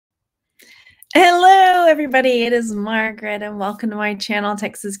Hello, everybody. It is Margaret, and welcome to my channel,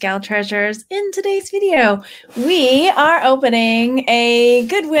 Texas Gal Treasures. In today's video, we are opening a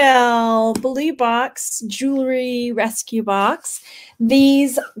Goodwill Bluebox jewelry rescue box.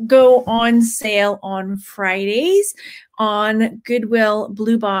 These go on sale on Fridays on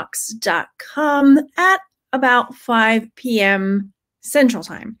goodwillbluebox.com at about 5 p.m. Central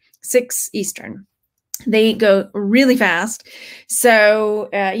Time, 6 Eastern. They go really fast. So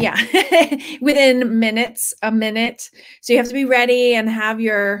yeah, within minutes, a minute. So you have to be ready and have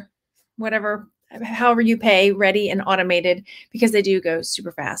your whatever, however you pay, ready and automated, because they do go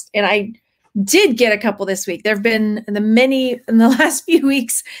super fast. And I did get a couple this week. There have been many in the last few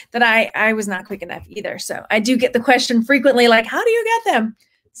weeks that I was not quick enough either. So I do get the question frequently, like, how do you get them?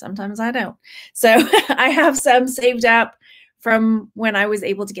 Sometimes I don't. So I have some saved up from when I was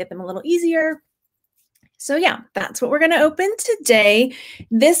able to get them a little easier. So yeah, that's what we're going to open today.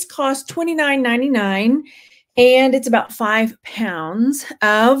 This costs $29.99 and it's about 5 pounds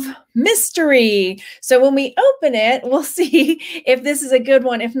of mystery. So when we open it, we'll see if this is a good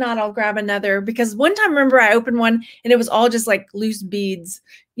one. If not, I'll grab another, because one time, remember, I opened one and it was all just like loose beads.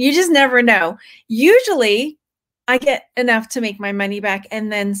 You just never know. Usually I get enough to make my money back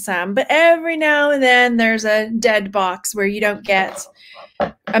and then some, but every now and then there's a dead box where you don't get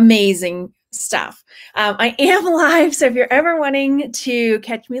amazing stuff. I am live, so if you're ever wanting to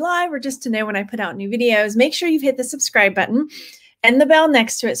catch me live or just to know when I put out new videos, make sure you've hit the subscribe button and the bell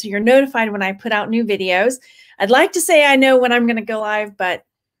next to it so you're notified when I put out new videos. I'd like to say I know when I'm going to go live, but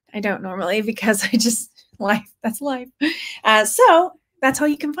I don't normally, because I just life. That's life. So that's how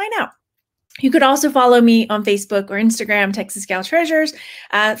you can find out. You could also follow me on Facebook or Instagram, Texas Gal Treasures.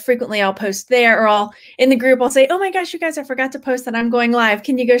 Frequently I'll post there, or I'll in the group, I'll say, oh my gosh, you guys, I forgot to post that I'm going live.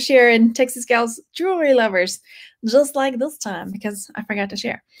 Can you go share in Texas Gals Jewelry Lovers? Just like this time, because I forgot to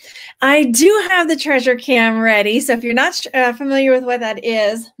share. I do have the treasure cam ready. So if you're not familiar with what that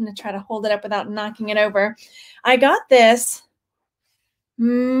is, I'm going to try to hold it up without knocking it over. I got this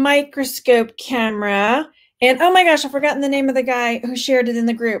microscope camera. And oh my gosh, I've forgotten the name of the guy who shared it in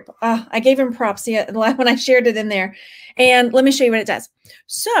the group. I gave him props when I shared it in there. And let me show you what it does.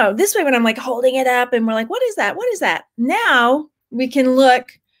 So this way, when I'm like holding it up and we're like, what is that? What is that? Now we can look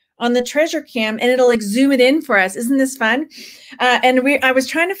on the treasure cam and it'll like zoom it in for us. Isn't this fun? I was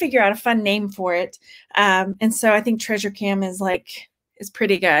trying to figure out a fun name for it. And so I think treasure cam is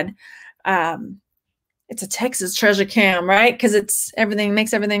pretty good. It's a Texas treasure cam, right? Because it's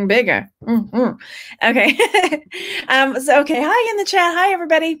makes everything bigger. Okay. Okay. Hi in the chat. Hi,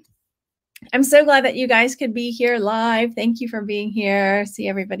 everybody. I'm so glad that you guys could be here live. Thank you for being here. See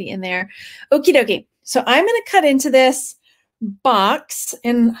everybody in there. Okie dokie. So I'm going to cut into this box,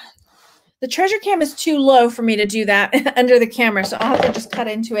 and the treasure cam is too low for me to do that under the camera. So I'll have to just cut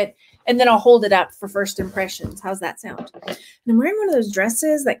into it, and then I'll hold it up for first impressions. How's that sound? And I'm wearing one of those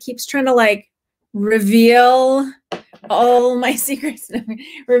dresses that keeps trying to like reveal all my secrets.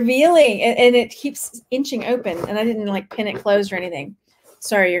 Revealing, and it keeps inching open, and I didn't like pin it closed or anything.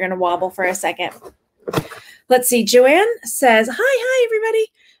 Sorry, you're gonna wobble for a second. Let's see. Joanne says, hi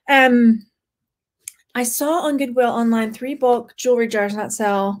everybody. I saw on Goodwill online 3 bulk jewelry jars not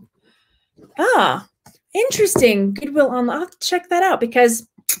sell. Interesting. Goodwill online. I'll have to check that out, because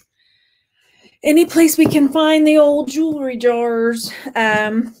any place we can find the old jewelry jars,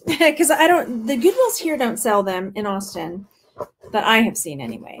 because the Goodwills here don't sell them in Austin that I have seen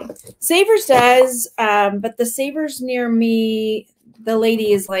anyway. Savers does, but the Savers near me, the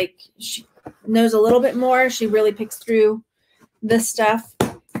lady is like, she knows a little bit more. She really picks through this stuff.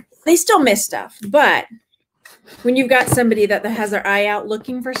 They still miss stuff, but when you've got somebody that has their eye out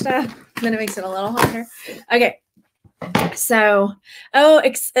looking for stuff, then it makes it a little harder. Okay. So,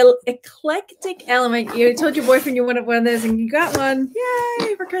 eclectic element. You told your boyfriend you wanted one of those, and you got one.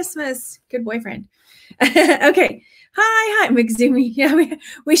 Yay for Christmas. Good boyfriend. Okay. Hi, McZoomy. Yeah,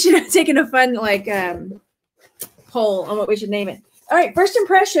 we should have taken a fun poll on what we should name it. All right, first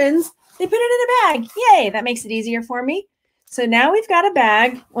impressions. They put it in a bag. Yay, that makes it easier for me. So now we've got a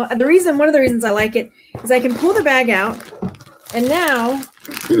bag. Well, one of the reasons I like it is I can pull the bag out, and now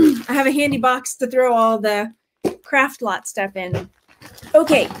I have a handy box to throw all the craft lot stuff in.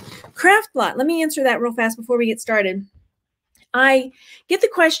 Okay, craft lot. Let me answer that real fast before we get started. I get the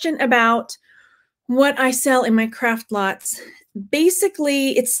question about what I sell in my craft lots.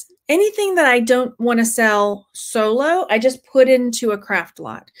 Basically, it's anything that I don't want to sell solo, I just put into a craft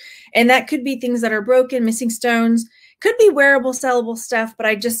lot. And that could be things that are broken, missing stones, could be wearable, sellable stuff, but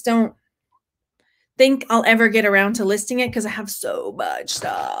I just don't think I'll ever get around to listing it because I have so much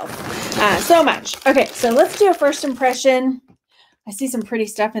stuff. So much. Okay, so let's do a first impression. I see some pretty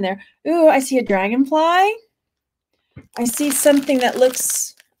stuff in there. Ooh, I see a dragonfly. I see something that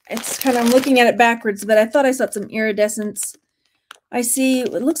looks, it's kind of, I'm looking at it backwards, but I thought I saw some iridescence. I see,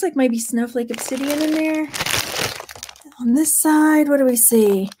 it looks like maybe snowflake obsidian in there. On this side, what do we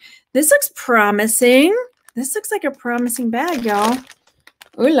see? This looks promising. This looks like a promising bag, y'all.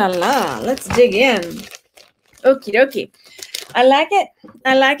 Ooh la la, let's dig in. Okie dokie. I like it.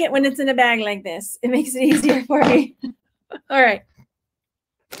 I like it when it's in a bag like this. It makes it easier for me. All right.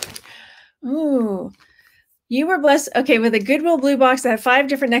 Ooh. You were blessed, okay, with a Goodwill blue box that had 5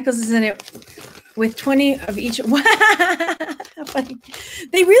 different necklaces in it with 20 of each. Wow.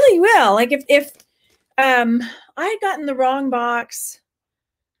 They really will. Like if I had gotten the wrong box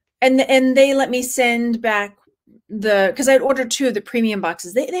and they let me send back because I'd ordered 2 of the premium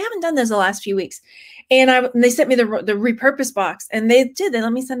boxes. They haven't done those the last few weeks. And they sent me the repurposed box, and they did. They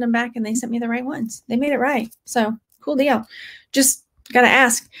let me send them back, and they sent me the right ones. They made it right. So cool deal. Just got to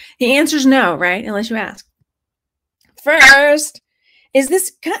ask. The answer's no, right? Unless you ask. First, is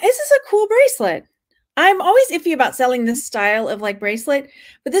this a cool bracelet? I'm always iffy about selling this style of like bracelet,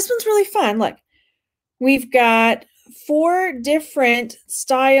 but this one's really fun. Look, we've got 4 different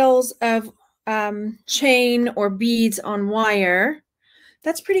styles of chain or beads on wire.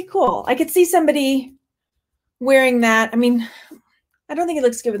 That's pretty cool. I could see somebody wearing that. I mean, I don't think it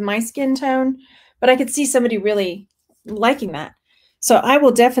looks good with my skin tone, but I could see somebody really liking that. So I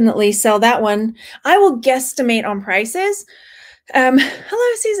will definitely sell that one. I will guesstimate on prices.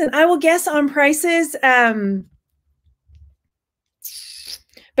 Hello, Susan. I will guess on prices,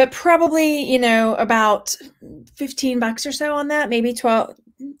 but probably, you know, about $15 or so on that, maybe 12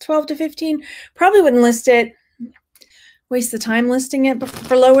 to 15. Probably wouldn't list it. Waste the time listing it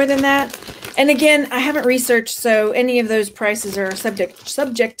for lower than that. And again, I haven't researched, so any of those prices are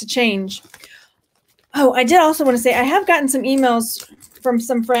subject to change. Oh, I did also want to say I have gotten some emails from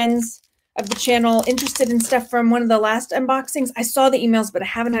some friends of the channel interested in stuff from one of the last unboxings. I saw the emails, but I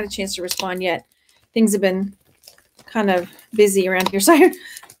haven't had a chance to respond yet. Things have been kind of busy around here. So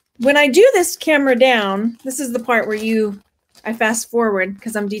when I do this camera down, this is the part where I fast forward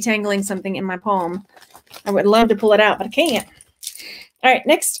because I'm detangling something in my palm. I would love to pull it out, but I can't. All right,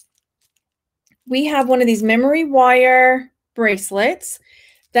 next, we have one of these memory wire bracelets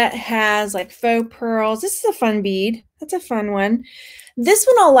that has like faux pearls. This is a fun bead. That's a fun one. This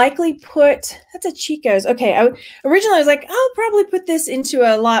one I'll likely put, that's a Chico's. Okay, originally I was like, I'll probably put this into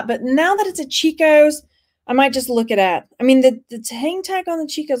a lot, but now that it's a Chico's, I might just look it at. I mean, the hang tag on the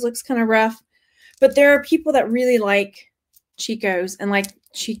Chico's looks kind of rough, but there are people that really like Chico's and like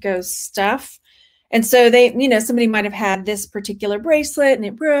Chico's stuff. And so they, you know, somebody might have had this particular bracelet and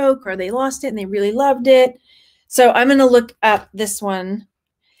it broke, or they lost it and they really loved it. So I'm going to look up this one.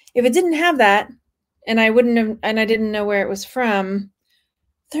 If it didn't have that, and I didn't know where it was from,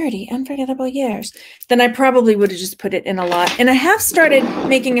 30 unforgettable years, then I probably would have just put it in a lot. And I have started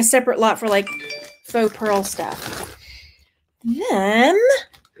making a separate lot for like faux pearl stuff. Then,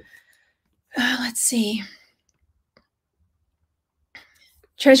 let's see.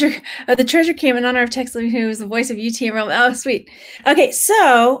 The treasure came in honor of Tex Lee, who was the voice of UTM. Oh, sweet. Okay,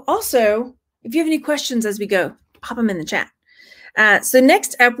 so also, if you have any questions as we go, pop them in the chat. So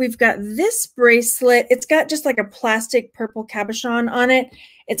next up, we've got this bracelet. It's got just like a plastic purple cabochon on it.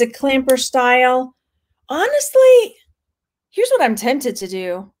 It's a clamper style. Honestly, here's what I'm tempted to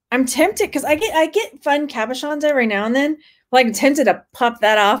do. I'm tempted because I get fun cabochons every now and then. Like I'm tempted to pop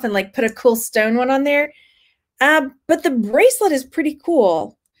that off and like put a cool stone one on there. But the bracelet is pretty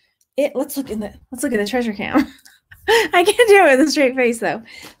cool. Let's look in the treasure cam. I can't do it with a straight face though.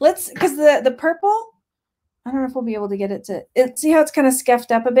 Because the purple, I don't know if we'll be able to get it to see how it's kind of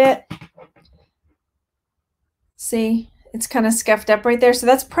scuffed up a bit. See, it's kind of scuffed up right there. So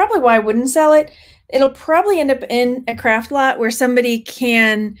that's probably why I wouldn't sell it. It'll probably end up in a craft lot where somebody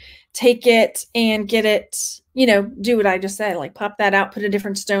can take it and get it, you know, do what I just said, like pop that out, put a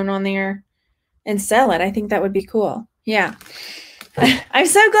different stone on there and sell it. I think that would be cool. Yeah. I'm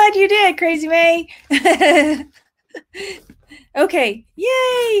so glad you did, Crazy May. Okay.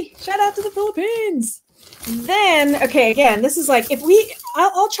 Yay. Shout out to the Philippines. Then, okay, again, this is like,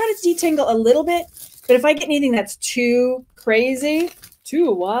 I'll try to detangle a little bit, but if I get anything that's too crazy,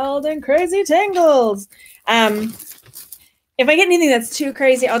 too wild and crazy tangles. If I get anything that's too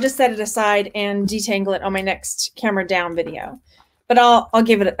crazy, I'll just set it aside and detangle it on my next camera down video. But I'll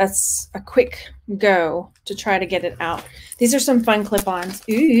give it a quick go to try to get it out. These are some fun clip-ons.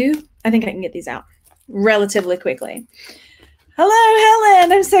 Ooh, I think I can get these out relatively quickly. Hello,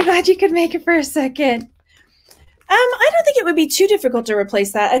 Helen. I'm so glad you could make it for a second. I don't think it would be too difficult to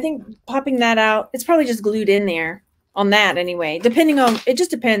replace that. I think popping that out, it's probably just glued in there. on that anyway. Depending on, it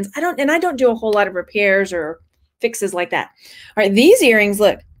just depends. I don't do a whole lot of repairs or fixes like that. All right, these earrings,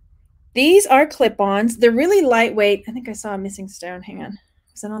 look. These are clip-ons. They're really lightweight. I think I saw a missing stone. Hang on.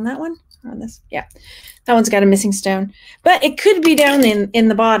 Is it on that one? Or on this? Yeah. That one's got a missing stone. But it could be down in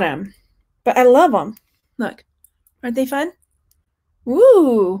the bottom. But I love them. Look. Aren't they fun?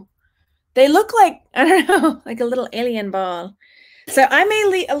 Woo! They look like, I don't know, like a little alien ball. So I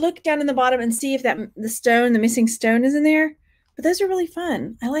may look down in the bottom and see if the missing stone is in there. But those are really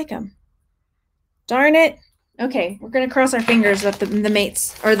fun. I like them. Darn it. Okay, we're going to cross our fingers that the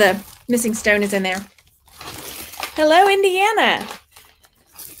mates or the missing stone is in there. Hello, Indiana.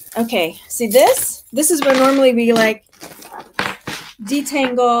 Okay, see this? This is where normally we like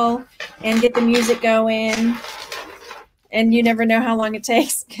detangle and get the music going. And you never know how long it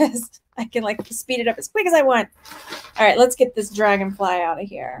takes because I can like speed it up as quick as I want. All right, let's get this dragonfly out of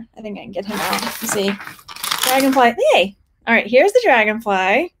here. I think I can get him out. Let's see. Dragonfly. Hey. All right, here's the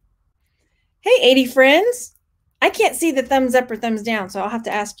dragonfly. Hey, 80 friends. I can't see the thumbs up or thumbs down, so I'll have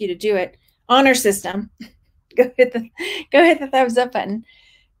to ask you to do it. Honor system. Go hit the thumbs up button.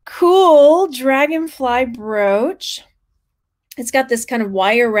 Cool dragonfly brooch. It's got this kind of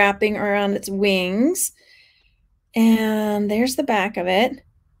wire wrapping around its wings. And there's the back of it.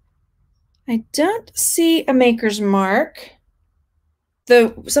 I don't see a maker's mark.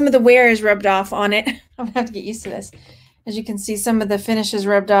 Some of the wear is rubbed off on it. I'm gonna have to get used to this. As you can see, some of the finish is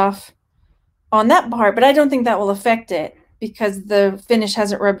rubbed off on that part, but I don't think that will affect it because the finish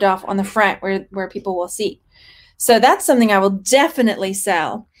hasn't rubbed off on the front where people will see. So that's something I will definitely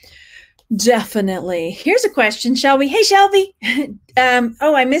sell. Definitely. Here's a question, Shelby. Hey, Shelby.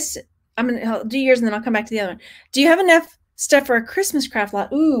 Oh, I missed it. I'm going to do yours and then I'll come back to the other one. Do you have enough stuff for a Christmas craft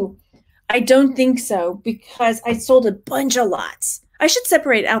lot? Ooh, I don't think so because I sold a bunch of lots. I should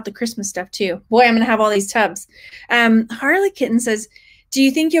separate out the Christmas stuff too. Boy, I'm going to have all these tubs. Harley Kitten says, do you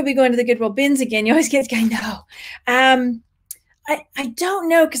think you'll be going to the Goodwill bins again? You always get to go, no. I don't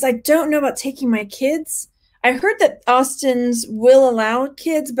know because I don't know about taking my kids. I heard that Austin's will allow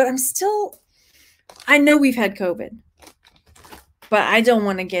kids, but I know we've had COVID, but I don't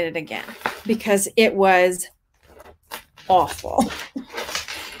want to get it again because it was awful.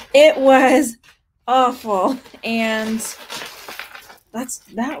 It was awful. And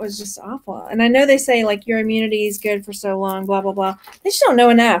that was just awful. And I know they say like your immunity is good for so long, blah, blah, blah. They just don't know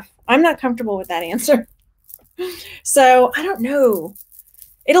enough. I'm not comfortable with that answer. So I don't know.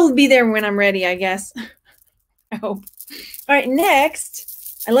 It'll be there when I'm ready, I guess. I hope. All right,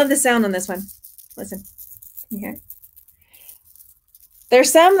 next. I love the sound on this one. Listen. Can you hear it?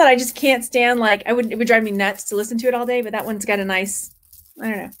 There's some that I just can't stand. Like it would drive me nuts to listen to it all day, but that one's got a nice, I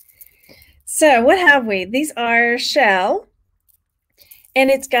don't know. So what have we? These are shell. And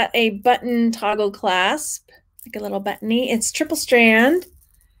it's got a button toggle clasp, like a little buttony. It's triple strand.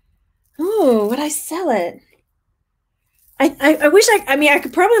 Oh, would I sell it? I wish I mean, I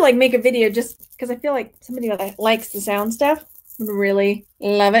could probably like make a video just because I feel like somebody that likes the sound stuff would really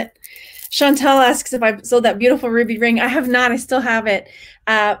love it. Chantel asks if I've sold that beautiful ruby ring. I have not. I still have it.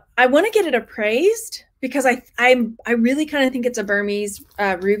 I want to get it appraised because I really kind of think it's a Burmese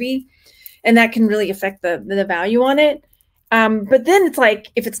ruby, and that can really affect the value on it. But then it's like,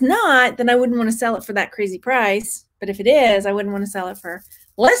 if it's not, then I wouldn't want to sell it for that crazy price. But if it is, I wouldn't want to sell it for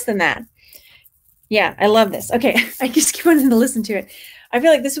less than that. Yeah, I love this. Okay, I just keep wanting to listen to it. I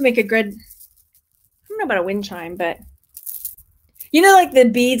feel like this would make a good, I don't know about a wind chime, but you know, like the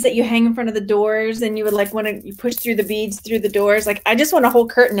beads that you hang in front of the doors and you would like want to push through the beads through the doors. Like I just want a whole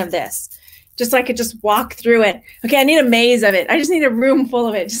curtain of this. Just so I could just walk through it. Okay, I need a maze of it. I just need a room full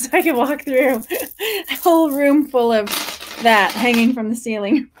of it just so I can walk through. A whole room full of that hanging from the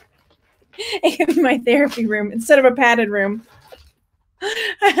ceiling. It could be my therapy room instead of a padded room.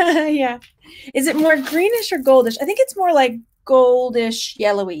 Yeah. Is it more greenish or goldish? I think it's more like goldish,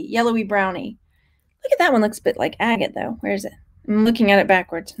 yellowy browny. Look at that one. Looks a bit like agate though. Where is it? I'm looking at it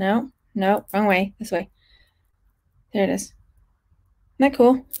backwards. No, wrong way. This way. There it is. Isn't that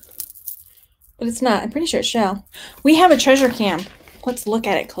cool? But it's not. I'm pretty sure it's shell. We have a treasure cam. Let's look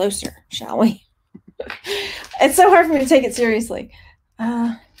at it closer, shall we? It's so hard for me to take it seriously.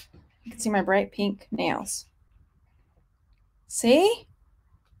 You can see my bright pink nails. See?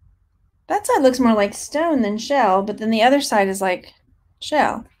 That side looks more like stone than shell, but then the other side is like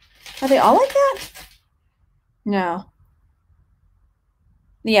shell. Are they all like that? No.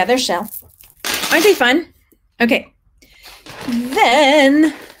 Yeah, they're shell. Aren't they fun? Okay.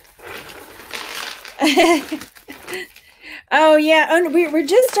 Then... oh yeah, oh, we're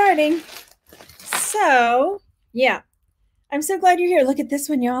just starting. So yeah, I'm so glad you're here. Look at this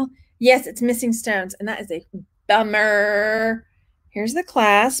one, y'all. Yes, it's missing stones, and that is a bummer. Here's the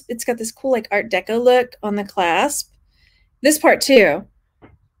clasp. It's got this cool like Art Deco look on the clasp. This part too.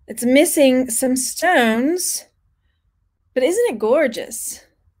 It's missing some stones, but isn't it gorgeous?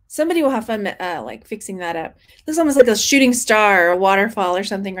 Somebody will have fun like fixing that up. Looks almost like a shooting star or a waterfall or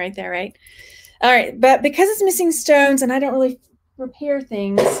something right there, right? All right, but because it's missing stones and I don't really repair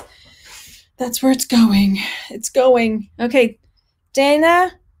things, that's where it's going. It's going. Okay,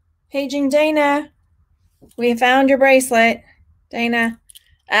 Dana, paging Dana. We found your bracelet, Dana.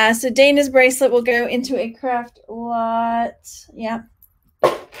 So Dana's bracelet will go into a craft lot. Yeah.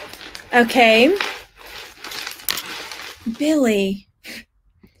 Okay. Billy.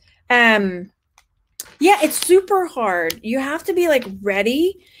 Yeah, it's super hard. You have to be like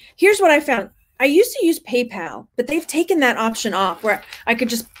ready. Here's what I found. I used to use PayPal, but they've taken that option off where I could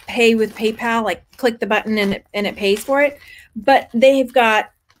just pay with PayPal, like click the button and it pays for it. But they've got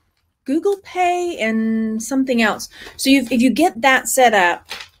Google Pay and something else. So if you get that set up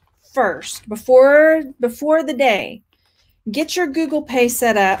first, before the day, get your Google Pay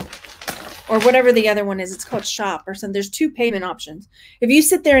set up, or whatever the other one is. It's called Shop or something. There's 2 payment options. If you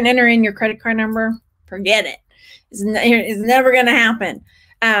sit there and enter in your credit card number, forget it. It's never going to happen.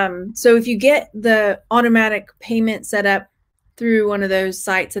 So if you get the automatic payment set up through one of those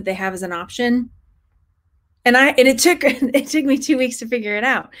sites that they have as an option, and it took me 2 weeks to figure it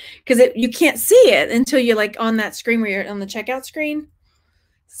out because you can't see it until you're like on that screen where you're on the checkout screen.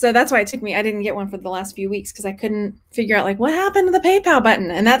 So that's why it took me. I didn't get one for the last few weeks because I couldn't figure out like what happened to the PayPal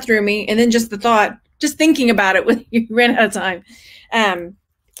button, and that threw me. And then just the thought, just thinking about it, you ran out of time.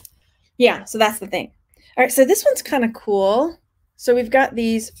 Yeah, so that's the thing. All right, so this one's kind of cool. So we've got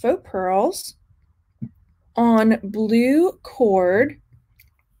these faux pearls on blue cord.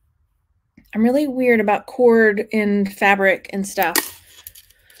 I'm really weird about cord in fabric and stuff.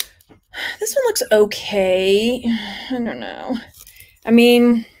 This one looks okay. I don't know. I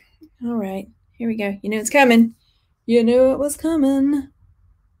mean, all right, here we go. You know it's coming. You knew it was coming.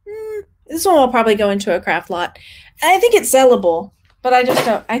 This one will probably go into a craft lot. I think it's sellable, but I just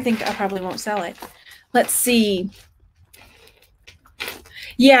don't. I think I probably won't sell it. Let's see.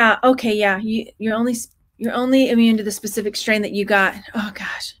 Yeah. Okay. Yeah. You're only immune to the specific strain that you got. Oh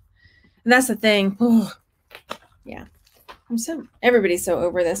gosh, and that's the thing. Oh, yeah. Everybody's so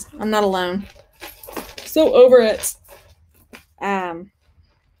over this. I'm not alone. So over it.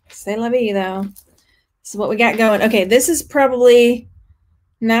 C'est la vie though. This is what we got going. Okay, this is probably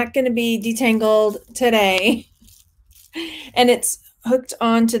not going to be detangled today. And it's hooked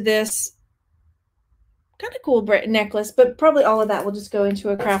onto this kind of cool necklace, but probably all of that will just go into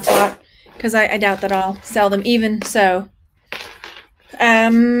a craft lot because I doubt that I'll sell them even. So,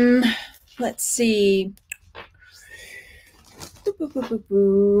 let's see.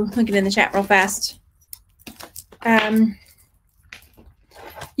 Looking in the chat real fast.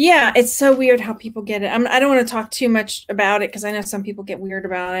 Yeah, it's so weird how people get it. I don't want to talk too much about it because I know some people get weird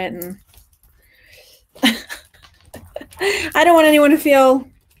about it, and I don't want anyone to feel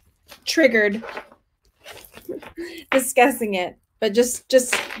triggered discussing it. But just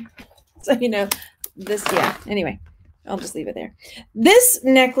so you know, yeah. Anyway, I'll just leave it there. This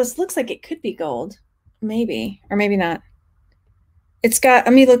necklace looks like it could be gold, maybe or maybe not. It's got.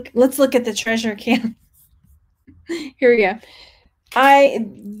 I mean, let's look at the treasure cam. Here we go.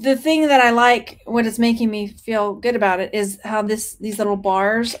 The thing that I like, what it's making me feel good about it, is how these little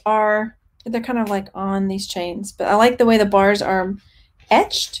bars are. They're kind of like on these chains, but I like the way the bars are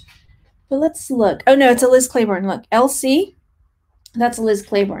etched. But let's look. Oh no, it's a Liz Claiborne. Look, LC. That's Liz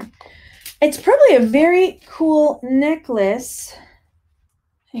Claiborne. It's probably a very cool necklace.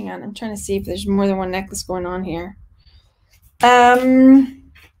 Hang on, I'm trying to see if there's more than one necklace going on here.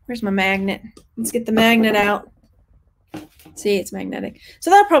 Where's my magnet? Let's get the magnet out. See, it's magnetic. So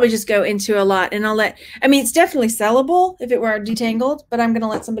that'll probably just go into a lot, and I mean, it's definitely sellable if it were detangled, but I'm going to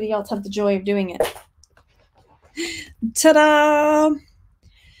let somebody else have the joy of doing it. Ta-da!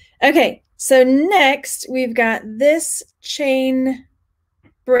 Okay, so next we've got this chain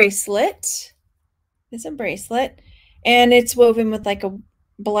bracelet. It's a bracelet, and it's woven with like a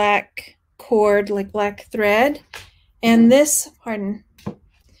black cord, like black thread. And this one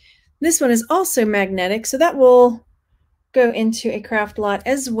is also magnetic, so that will go into a craft lot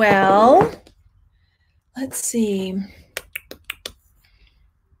as well. Let's see.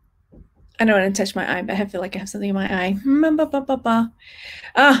 I don't want to touch my eye, but I feel like I have something in my eye.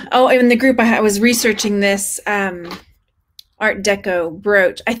 Oh, in the group I was researching this Art Deco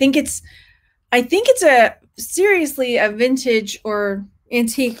brooch. I think it's seriously a vintage or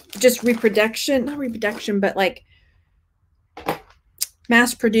antique, just reproduction, not reproduction, but like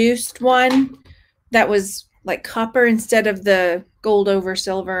mass produced one that was like copper instead of the gold over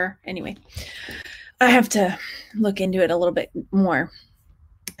silver. Anyway, I have to look into it a little bit more.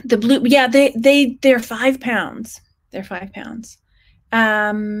 The blue, yeah, they're 5 pounds. They're 5 pounds.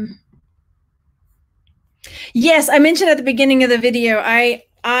 Yes, I mentioned at the beginning of the video, I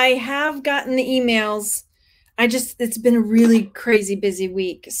have gotten the emails. It's been a really crazy busy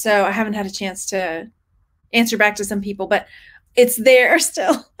week, so I haven't had a chance to answer back to some people, but it's there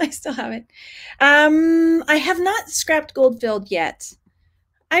still. I still have it. I have not scrapped gold-filled yet.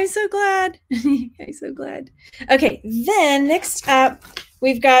 I'm so glad. I'm so glad. Okay, then next up,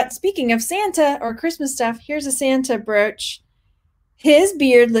 we've got, speaking of Santa or Christmas stuff, here's a Santa brooch. His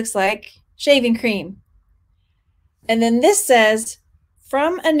beard looks like shaving cream. And then this says,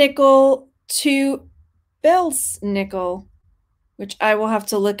 from a nickel to Bell's nickel, which I will have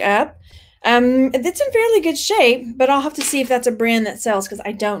to look up. It's in fairly good shape, but I'll have to see if that's a brand that sells because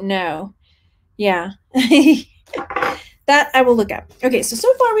I don't know. Yeah. That I will look up. Okay,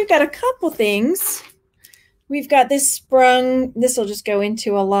 so far we've got a couple things. We've got this sprung, this will just go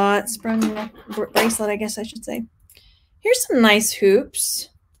into a lot, sprung bracelet, I guess I should say. Here's some nice hoops.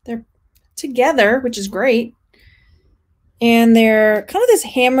 They're together, which is great. And they're kind of this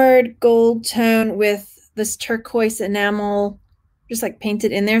hammered gold tone with this turquoise enamel just like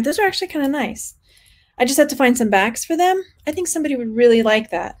painted in there. Those are actually kind of nice. I just had to find some backs for them. I think somebody would really like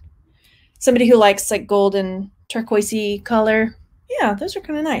that. Somebody who likes like gold and turquoisey color. Yeah, those are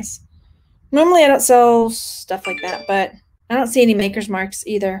kind of nice. Normally I don't sell stuff like that, but I don't see any maker's marks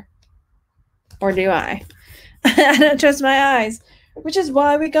either. Or do I? I don't trust my eyes, which is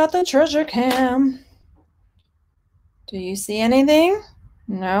why we got the treasure cam. Do you see anything?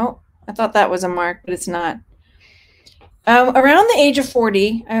 No. I thought that was a mark, but it's not. Around the age of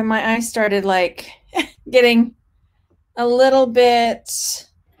 40, my eyes started like getting a little bit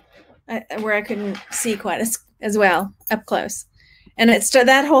where I couldn't see quite as well up close. And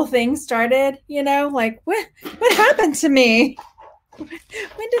that whole thing started, you know, like what happened to me?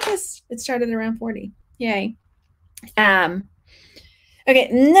 When did this? It started around 40. Yay. Okay,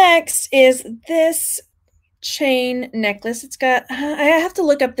 next is this chain necklace. It's got, I have to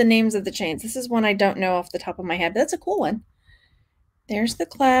look up the names of the chains. This is one I don't know off the top of my head, but that's a cool one. There's the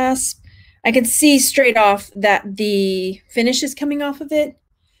clasp. I can see straight off that the finish is coming off of it.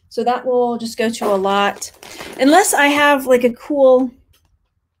 So that will just go to a lot. Unless I have like a cool,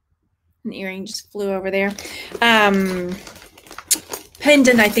 an earring just flew over there. Pendant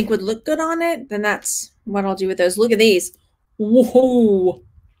I think would look good on it. Then that's what I'll do with those. Look at these. Whoa.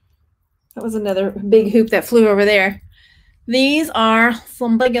 That was another big hoop that flew over there. These are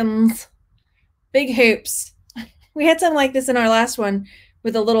some big ones. Big hoops. We had some like this in our last one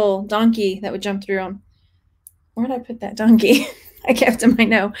with a little donkey that would jump through them. Where did I put that donkey? I kept them, I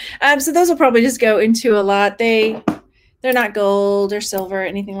know. So those will probably just go into a lot. They're not gold or silver or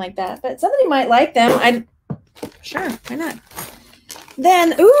anything like that, but somebody might like them. Sure, why not?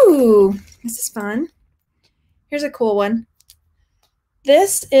 Then, ooh, this is fun. Here's a cool one.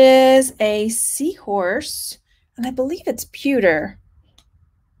 This is a seahorse, and I believe it's pewter.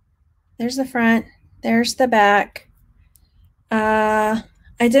 There's the front. There's the back. I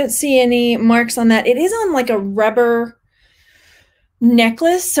don't see any marks on that. It is on like a rubber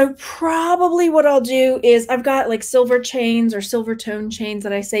necklace, so probably what I'll do is I've got like silver chains or silver tone chains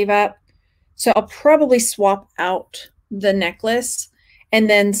that I save up. So I'll probably swap out the necklace and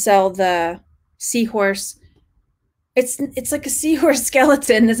then sell the seahorse. It's like a seahorse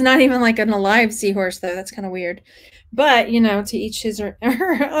skeleton. It's not even like an alive seahorse though. That's kind of weird. But, you know, to each his or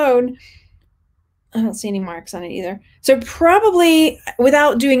her own. I don't see any marks on it either. So probably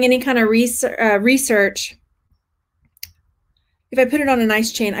without doing any kind of research, if I put it on a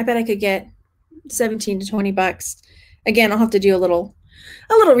nice chain, I bet I could get 17 to 20 bucks. Again, I'll have to do a little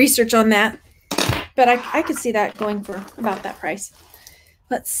research on that. But I could see that going for about that price.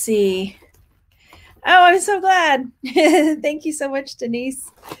 Let's see. Oh, I'm so glad. Thank you so much,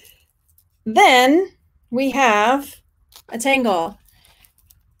 Denise. Then we have a tangle.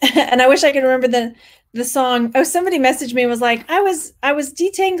 And I wish I could remember the song. Oh, somebody messaged me and was like, I was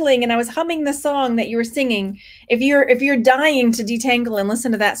detangling and I was humming the song that you were singing. If you're dying to detangle and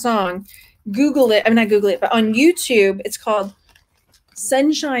listen to that song, Google it. I'm not Google it, but on YouTube, it's called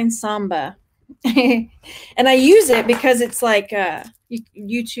Sunshine Samba. And I use it because it's like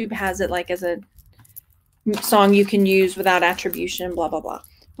YouTube has it like as a song you can use without attribution, blah, blah, blah,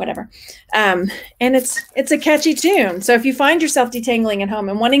 whatever. And it's a catchy tune. So if you find yourself detangling at home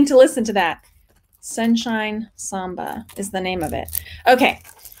and wanting to listen to that, Sunshine Samba is the name of it. Okay,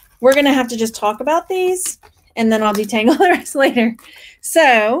 we're going to have to just talk about these and then I'll detangle the rest later.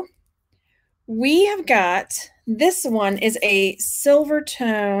 So we have got, this one is a silver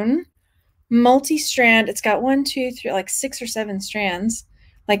tone multi-strand. It's got 1, 2, 3, like 6 or 7 strands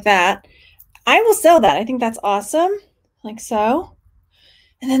like that. I will sell that. I think that's awesome. Like so.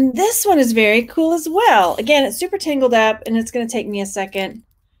 And then this one is very cool as well. Again, it's super tangled up and it's going to take me a second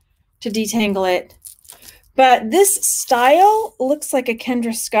to detangle it. But this style looks like a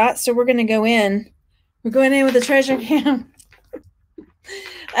Kendra Scott. So we're going to go in. We're going in with a treasure cam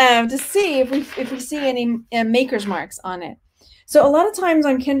to see if we see any maker's marks on it. So a lot of times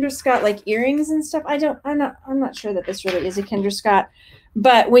on Kendra Scott, like earrings and stuff, I'm not sure that this really is a Kendra Scott.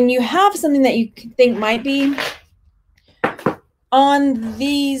 But when you have something that you think might be on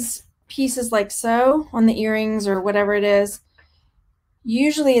these pieces like so, on the earrings or whatever it is,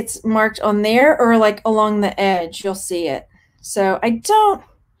 usually it's marked on there or like along the edge, you'll see it. So I don't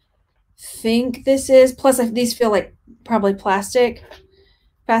think this is, plus these feel like probably plastic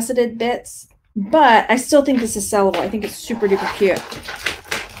faceted bits, but I still think this is sellable. I think it's super duper cute.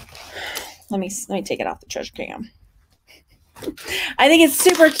 Let me take it off the treasure cam. I think it's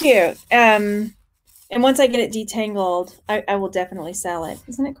super cute. And once I get it detangled, I will definitely sell it.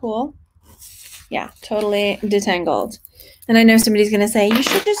 Isn't it cool? Yeah, totally detangled. And I know somebody's going to say, you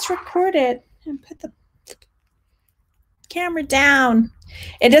should just record it and put the camera down.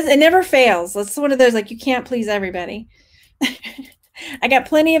 It never fails. It's one of those, like, you can't please everybody. I got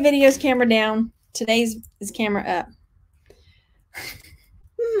plenty of videos camera down. Today's is camera up.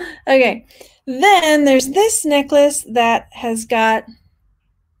 Okay. Then there's this necklace that has got,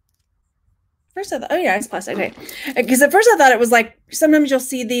 first I thought, oh yeah, it's plastic. Okay. Because at first I thought it was like, sometimes you'll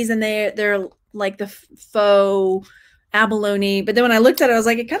see these and they're like the faux abalone. But then when I looked at it, I was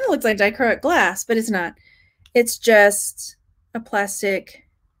like, it kind of looks like dichroic glass, but it's not. It's just a plastic.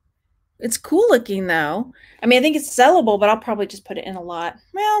 It's cool looking though. I mean, I think it's sellable, but I'll probably just put it in a lot.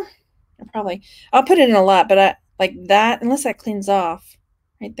 Well, I'll put it in a lot, but I like that, unless that cleans off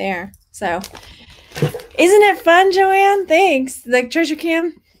right there. So isn't it fun, Joanne? Thanks. The treasure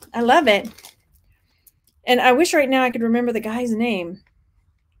cam. I love it. And I wish right now I could remember the guy's name.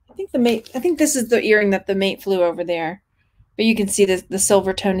 I think this is the earring that the mate flew over there. But you can see the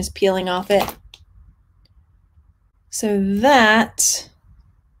silver tone is peeling off it. So that,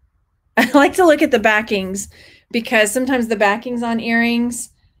 I like to look at the backings because sometimes the backings on earrings,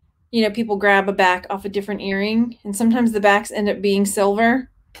 you know, people grab a back off a different earring and sometimes the backs end up being silver.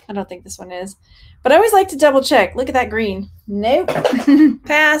 I don't think this one is, but I always like to double check. Look at that green. Nope.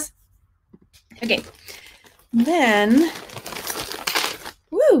 Pass. Okay. Then,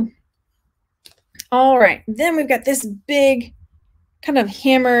 woo. All right. Then we've got this big kind of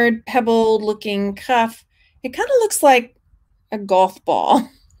hammered, pebbled looking cuff. It kind of looks like a golf ball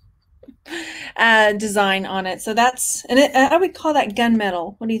design on it. So that's, and I would call that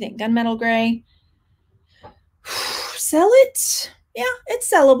gunmetal. What do you think? Gunmetal gray? Sell it? Yeah,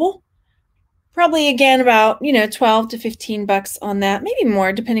 it's sellable. Probably again about, you know, 12 to 15 bucks on that. Maybe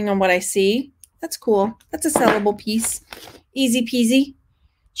more depending on what I see. That's cool. That's a sellable piece. Easy peasy.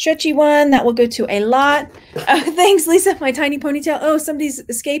 Stretchy one. That will go to a lot. Thanks, Lisa. My tiny ponytail. Oh, somebody's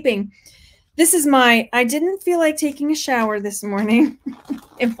escaping. This is I didn't feel like taking a shower this morning,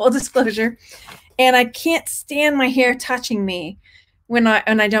 in full disclosure, and I can't stand my hair touching me when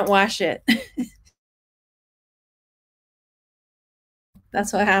I don't wash it.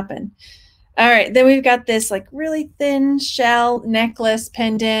 That's what happened. All right, then we've got this like really thin shell necklace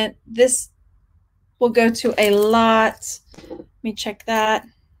pendant. This will go to a lot. Let me check that.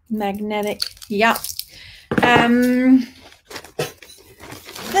 Magnetic. Yeah.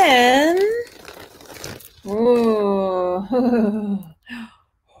 Then, oh,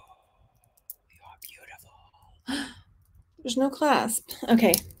 you're beautiful. There's no clasp.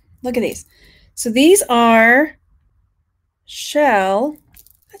 Okay, look at these. So these are shell.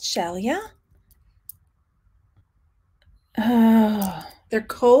 That's shell, yeah? Oh, they're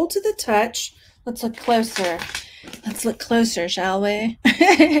cold to the touch. Let's look closer. Let's look closer, shall we?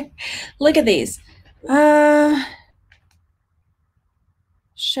 Look at these.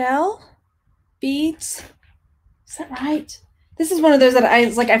 Shell beads. Is that right? This is one of those that I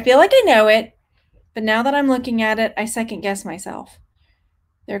feel like I know it, but now that I'm looking at it, I second guess myself.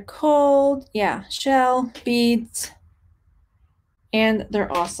 They're cold. Yeah, shell beads. And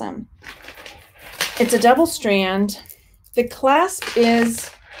they're awesome. It's a double strand. The clasp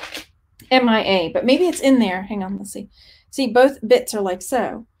is MIA, but maybe it's in there. Hang on, let's see. See, both bits are like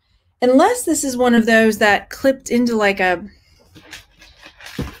so. Unless this is one of those that clipped into like a,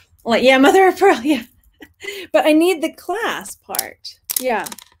 yeah, mother of pearl, yeah. But I need the clasp part. Yeah.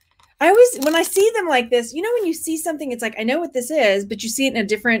 I always, when I see them like this, you know, when you see something, it's like, I know what this is, but you see it in a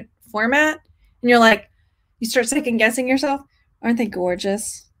different format. And you're like, you start second guessing yourself. Aren't they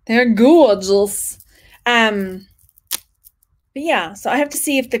gorgeous? They're gorgeous. But yeah, so I have to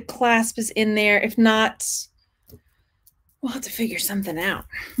see if the clasp is in there. If not, we'll have to figure something out.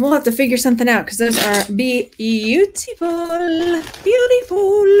 We'll have to figure something out because those are beautiful.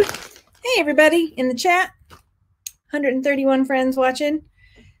 Beautiful. Hey, everybody in the chat. 131 friends watching.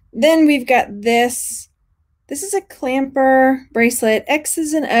 Then we've got this. This is a clamper bracelet.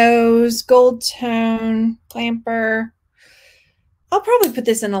 X's and O's, gold tone, clamper. I'll probably put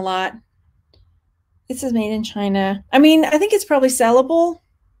this in a lot. This is made in China. I mean, I think it's probably sellable.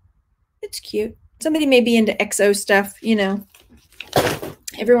 It's cute. Somebody may be into XO stuff, you know.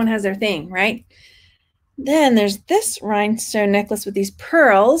 Everyone has their thing, right? Then there's this rhinestone necklace with these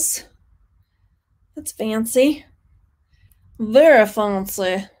pearls. That's fancy. Very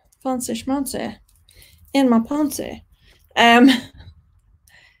fancy. Fancy schmancy. In my poncy.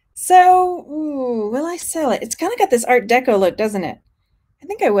 So, ooh, will I sell it? It's kind of got this Art Deco look, doesn't it? I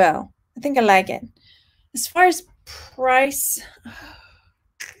think I will. I think I like it. As far as price,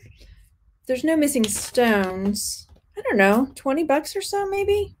 there's no missing stones. I don't know, 20 bucks or so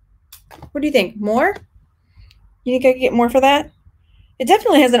maybe? What do you think? More? You think I could get more for that? It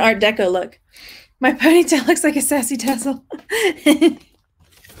definitely has an Art Deco look. My ponytail looks like a sassy tassel.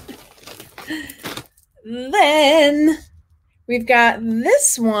 Then we've got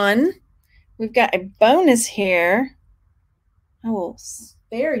this one. We've got a bonus here. I will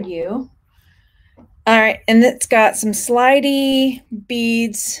spare you. All right, and it's got some slidey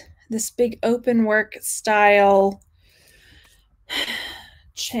beads, this big open work style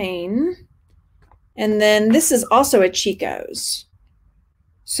chain. And then this is also a Chico's.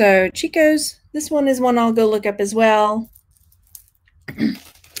 So Chico's, this one is one I'll go look up as well.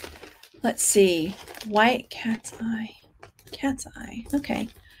 Let's see. White cat's eye. Cat's eye. Okay.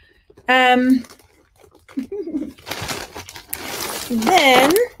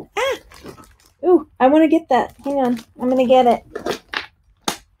 Then, ooh, I want to get that. Hang on. I'm going to get it.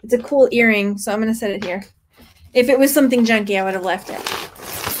 It's a cool earring, so I'm going to set it here. If it was something junky, I would have left it.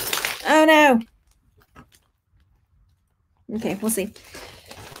 Oh, no. Okay, we'll see.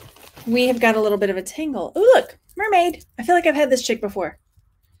 We have got a little bit of a tangle. Oh, look. Mermaid. I feel like I've had this chick before.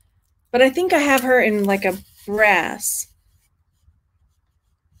 But I think I have her in like a brass.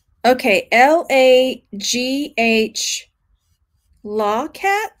 Okay, L-A-G-H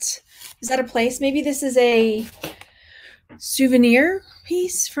Lawcat. Is that a place? Maybe this is a souvenir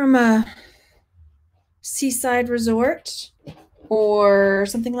piece from a seaside resort or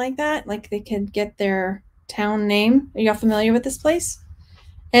something like that. Like they could get their town name. Are y'all familiar with this place?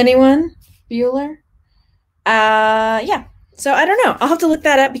 Anyone? Bueller? Yeah. So I don't know. I'll have to look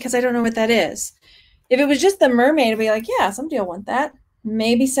that up because I don't know what that is. If it was just the mermaid, I'd be like, yeah, somebody will want that.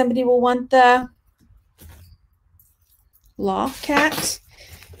 Maybe somebody will want the Lawcat.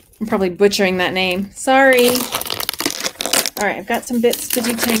 I'm probably butchering that name. Sorry. All right, I've got some bits to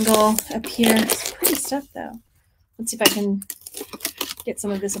detangle up here. It's pretty stuff, though. Let's see if I can get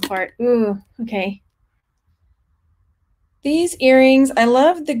some of this apart. Ooh, okay. These earrings, I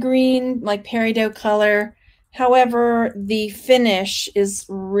love the green, like peridot color. However, the finish is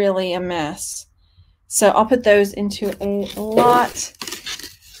really a mess. So I'll put those into a lot.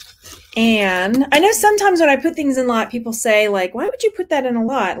 And I know sometimes when I put things in lot, people say, like, why would you put that in a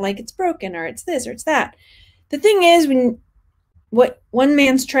lot? Like, it's broken, or it's this, or it's that. The thing is, what one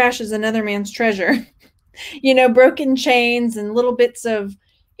man's trash is another man's treasure. You know, broken chains and little bits of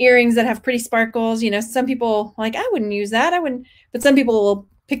earrings that have pretty sparkles. You know, some people, like, I wouldn't use that. I wouldn't. But some people will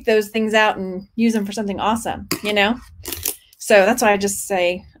pick those things out and use them for something awesome, you know? So that's why I just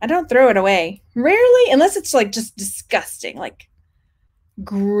say, I don't throw it away. Rarely, unless it's like just disgusting, like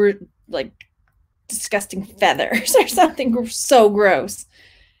disgusting feathers or something so gross.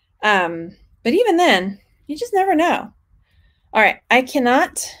 But even then, you just never know. All right, I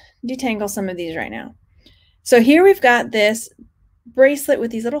cannot detangle some of these right now. So here we've got this bracelet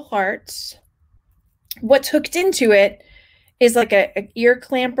with these little hearts. What's hooked into it is like a ear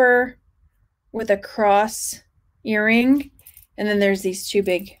clamper with a cross earring. And then there's these two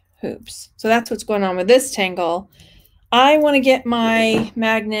big hoops. So that's what's going on with this tangle. I want to get my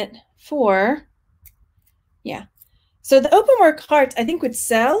magnet for, yeah. So the open work hearts I think would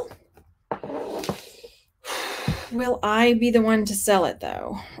sell. Will I be the one to sell it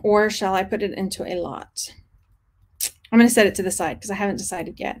though? Or shall I put it into a lot? I'm going to set it to the side because I haven't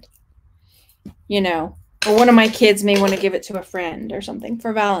decided yet. You know, or one of my kids may want to give it to a friend or something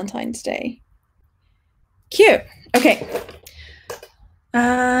for Valentine's Day. Cute. Okay.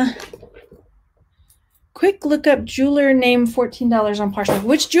 Quick look up jeweler name $14 on Poshmark.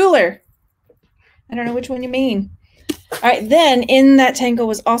 Which jeweler? I don't know which one you mean. All right, then in that tangle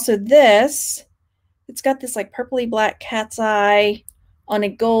was also this. It's got this like purpley black cat's eye on a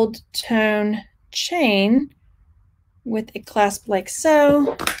gold tone chain with a clasp like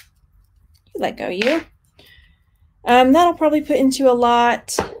so. You let go, you. That'll probably put into a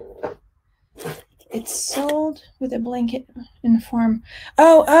lot. It's sold with a blanket in the form.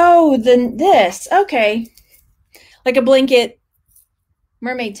 Then this. Okay. Like a blanket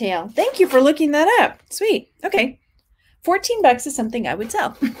mermaid tail. Thank you for looking that up. Sweet. Okay. $14 is something I would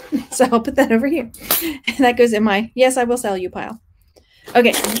sell. So I'll put that over here. And that goes in my yes, I will sell you pile.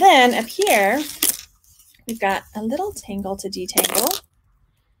 Okay. And then up here, we've got a little tangle to detangle.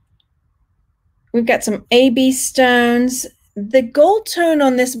 We've got some AB stones. The gold tone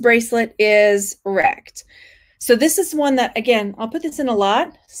on this bracelet is wrecked. So this is one that, again, I'll put this in a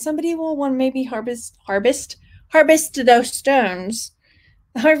lot. Somebody will want to maybe harvest those stones.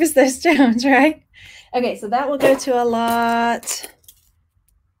 Harvest those stones, right? Okay, so that will go to a lot.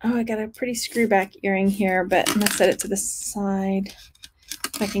 Oh, I got a pretty screw back earring here, but I'm going to set it to the side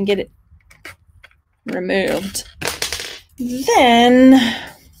if I can get it removed. Then...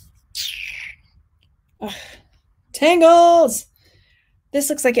 tangles. This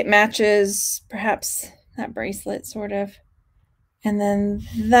looks like it matches perhaps that bracelet sort of. And then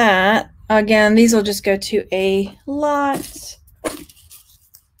that, again, these will just go to a lot.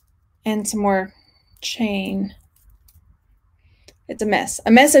 And some more chain. It's a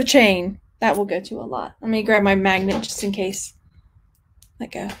mess of chain. That will go to a lot. Let me grab my magnet just in case.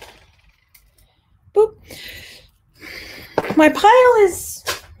 Let go. Boop. My pile is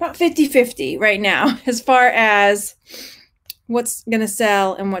about 50-50 right now as far as what's going to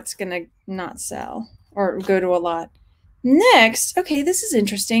sell and what's going to not sell or go to a lot. Next, okay, this is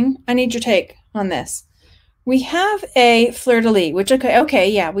interesting. I need your take on this. We have a fleur-de-lis, which, okay,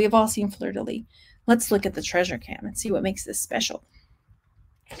 yeah, we have all seen fleur-de-lis. Let's look at the treasure cam and see what makes this special.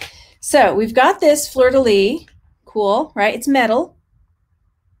 So we've got this fleur-de-lis. Cool, right? It's metal.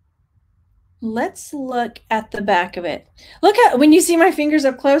 Let's look at the back of it. Look at when you see my fingers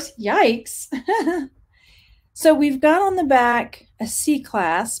up close. Yikes. So we've got on the back a C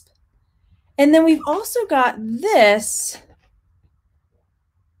clasp. And then we've also got this,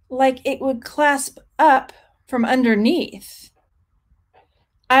 like it would clasp up from underneath.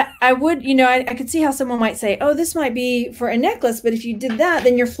 I would, you know, I could see how someone might say, oh, this might be for a necklace, but if you did that,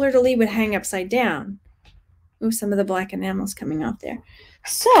 then your fleur-de-lis would hang upside down. Ooh, some of the black enamel's coming off there.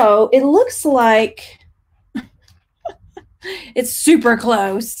 So it looks like it's super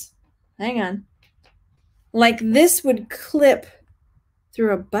close. Hang on. Like this would clip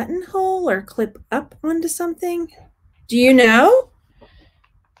through a buttonhole or clip up onto something. Do you know?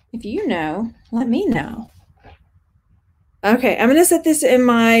 If you know, let me know. Okay, I'm going to set this in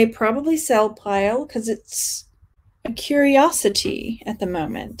my probably sell pile because it's a curiosity at the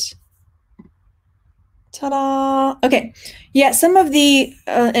moment. Ta-da! Okay, yeah, some of the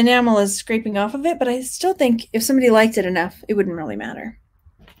enamel is scraping off of it, but I still think if somebody liked it enough, it wouldn't really matter.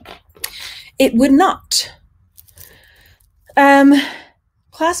 It would not.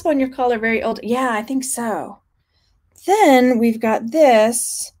 Clasp on your collar, very old. Yeah, I think so. Then we've got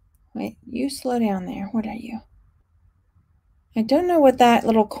this. Wait, you slow down there. What are you? I don't know what that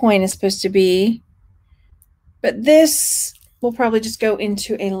little coin is supposed to be, but this will probably just go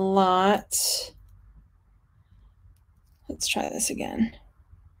into a lot. Let's try this again.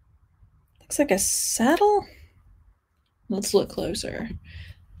 Looks like a saddle. Let's look closer.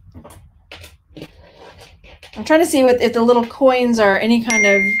 I'm trying to see if the little coins are any kind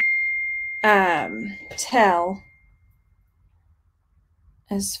of tell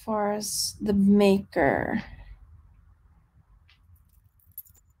as far as the maker.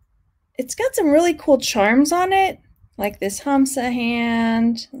 It's got some really cool charms on it, like this Hamsa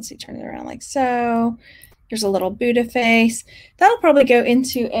hand. Let's see, turn it around like so. There's a little Buddha face. That'll probably go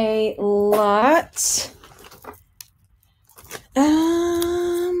into a lot.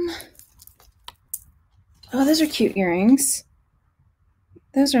 Oh, those are cute earrings.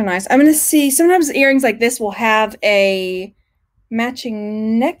 Those are nice. I'm going to see, sometimes earrings like this will have a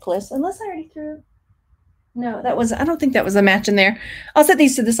matching necklace, unless I already threw. No, that was, I don't think that was a match in there. I'll set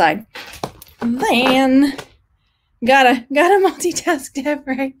these to the side. Then, gotta multitask, Deb,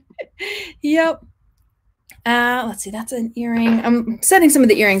 right? Yep. Let's see, that's an earring. I'm setting some of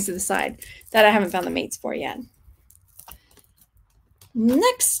the earrings to the side that I haven't found the mates for yet.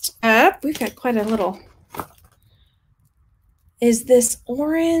 Next up, we've got quite a little, is this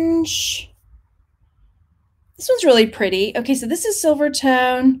orange. This one's really pretty. Okay, so this is silver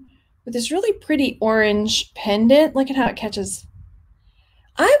tone with this really pretty orange pendant. Look at how it catches.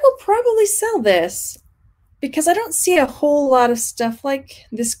 I will probably sell this because I don't see a whole lot of stuff like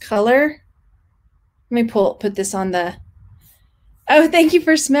this color. Let me put this on the... Oh, thank you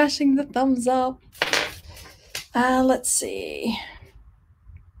for smashing the thumbs up. Let's see.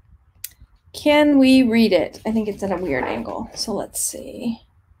 Can we read it? I think it's at a weird angle. So let's see.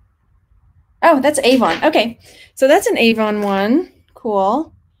 Oh, that's Avon. Okay. So that's an Avon one.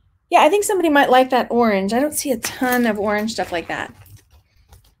 Cool. Yeah, I think somebody might like that orange. I don't see a ton of orange stuff like that.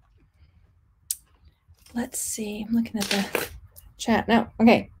 Let's see. I'm looking at the chat. No.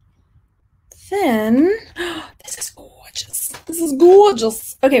 Okay. Then, this is gorgeous. This is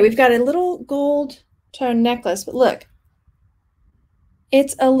gorgeous. Okay, we've got a little gold tone necklace, but look.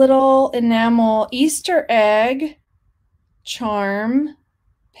 It's a little enamel Easter egg charm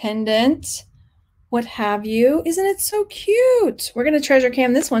pendant, what have you. Isn't it so cute? We're going to treasure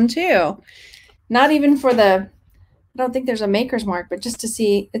cam this one too. Not even for the, I don't think there's a maker's mark, but just to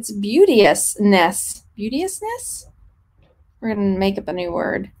see its beauteousness. Beauteousness? We're going to make up a new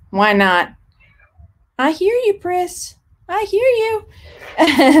word. Why not? I hear you, Pris. I hear you.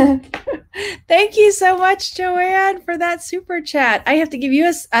 Thank you so much, Joanne, for that super chat. I have to give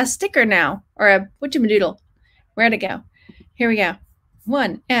you a sticker now, or a whatchamadoodle. Where'd it go? Here we go.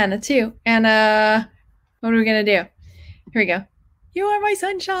 1 and a 2 and a, what are we going to do? Here we go. You are my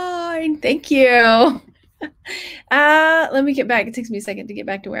sunshine. Thank you. Let me get back. It takes me a second to get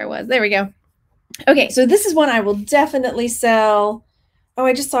back to where I was. There we go. Okay, so this is one I will definitely sell. Oh,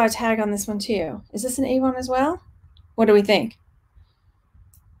 I just saw a tag on this one too. Is this an Avon as well? What do we think?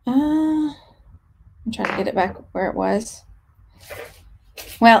 I'm trying to get it back where it was.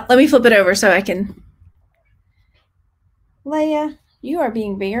 Well, let me flip it over so I can. Leia, you are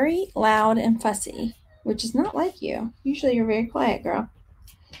being very loud and fussy, which is not like you. Usually you're very quiet, girl.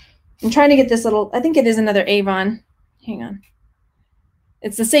 I'm trying to get this little, I think it is another Avon. Hang on.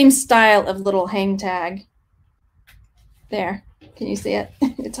 It's the same style of little hang tag. There. Can you see it?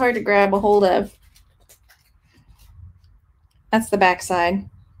 It's hard to grab a hold of. That's the back side.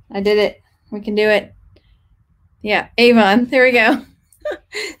 I did it. We can do it. Yeah, Avon. There we go.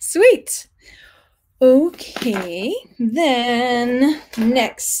 Sweet. Okay. Then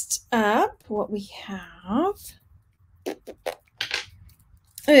next up, what we have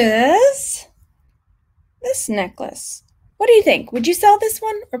is this necklace. What do you think? Would you sell this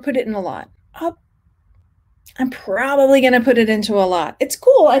one or put it in a lot? I'm probably going to put it into a lot. It's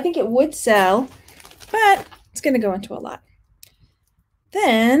cool. I think it would sell, but it's going to go into a lot.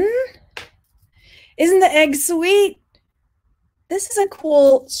 Then, isn't the egg sweet? This is a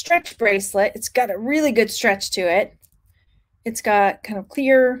cool stretch bracelet. It's got a really good stretch to it. It's got kind of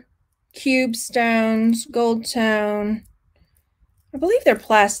clear cube stones, gold tone. I believe they're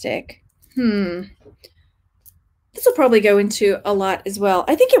plastic. This will probably go into a lot as well.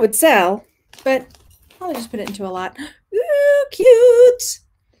 I think it would sell, but I'll just put it into a lot. Ooh, cute.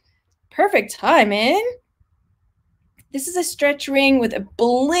 Perfect timing. This is a stretch ring with a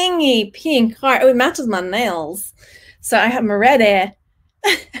blingy pink heart. Oh, it matches my nails. So I have them ready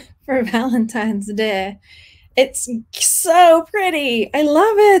for Valentine's Day. It's so pretty. I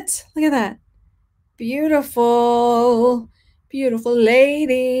love it. Look at that. Beautiful, beautiful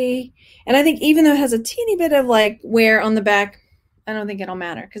lady. And I think even though it has a teeny bit of like wear on the back, I don't think it'll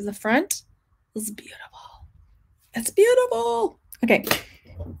matter because the front is beautiful. It's beautiful. Okay.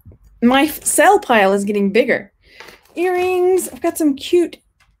 My sell pile is getting bigger. Earrings. I've got some cute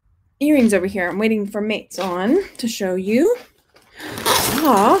earrings over here. I'm waiting for mates on to show you.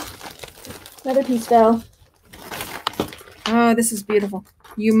 Another piece fell. Oh, this is beautiful.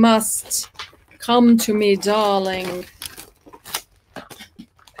 You must come to me, darling.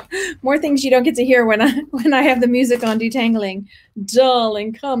 More things you don't get to hear when I have the music on detangling.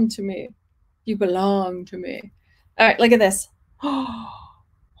 Darling, come to me. You belong to me. All right, look at this.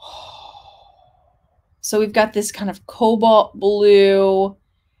 So we've got this kind of cobalt blue.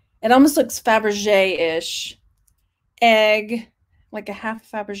 It almost looks Fabergé-ish. Egg, like a half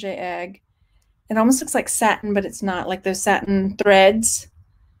Fabergé egg. It almost looks like satin, but it's not, like those satin threads.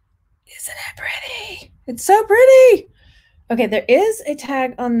 Isn't it pretty? It's so pretty. Okay, there is a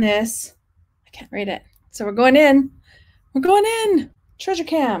tag on this. I can't read it. So we're going in. We're going in. Treasure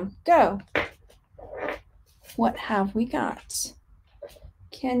cam, go. What have we got?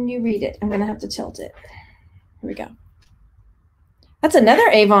 Can you read it? I'm going to have to tilt it. Here we go. That's another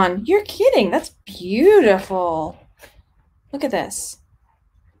Avon. You're kidding. That's beautiful. Look at this.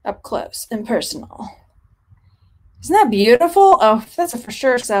 Up close and personal. Isn't that beautiful? Oh, that's a for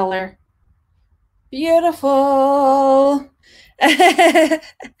sure seller. Beautiful.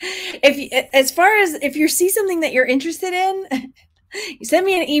 If you see something that you're interested in, You send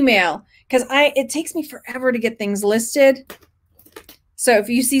me an email because it takes me forever to get things listed. So if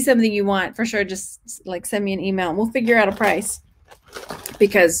you see something you want, for sure, just like send me an email and we'll figure out a price.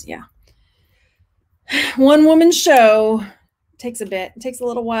 Because yeah, one woman show takes a bit. It takes a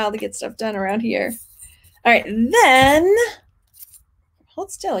little while to get stuff done around here. All right, then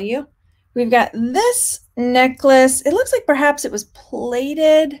hold still, you. We've got this necklace. It looks like perhaps it was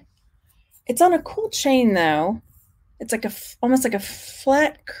plated. It's on a cool chain though. It's like almost like a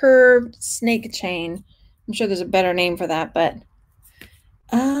flat curved snake chain. I'm sure there's a better name for that, but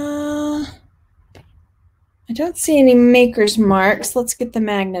I don't see any maker's marks. Let's get the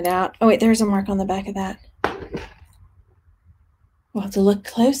magnet out. Oh wait, there's a mark on the back of that. We'll have to look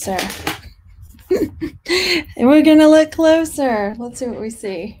closer. And we're gonna look closer. Let's see what we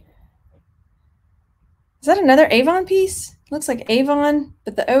see. Is that another Avon piece? Looks like Avon,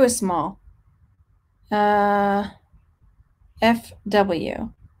 but the O is small.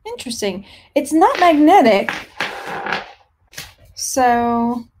 FW. Interesting. It's not magnetic.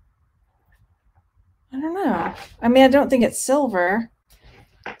 So, I don't know. I mean, I don't think it's silver.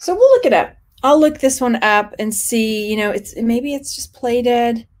 So we'll look it up. I'll look this one up and see, you know, maybe it's just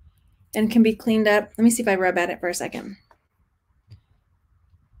plated and can be cleaned up. Let me see if I rub at it for a second.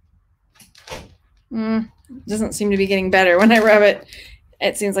 Doesn't seem to be getting better when I rub it.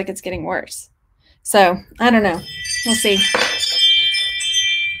 It seems like it's getting worse. So, I don't know. We'll see.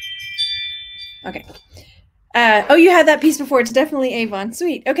 Okay. Oh, you had that piece before. It's definitely Avon.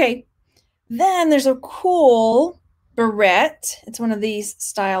 Sweet. Okay. Then there's a cool barrette. It's one of these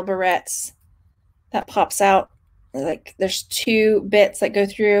style barrettes that pops out. Like there's two bits that go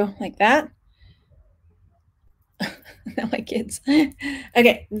through like that. Now my kids.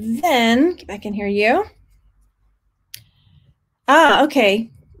 Okay. Then get back in here, you. Ah,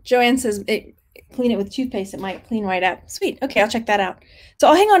 okay. Joanne says clean it with toothpaste. It might clean right up. Sweet. Okay, I'll check that out. So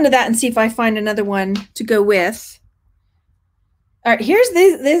I'll hang on to that and see if I find another one to go with. All right, here's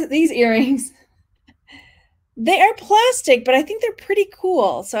these earrings. They are plastic, but I think they're pretty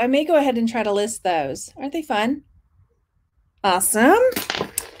cool. So I may go ahead and try to list those. Aren't they fun? Awesome.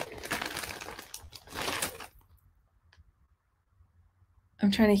 I'm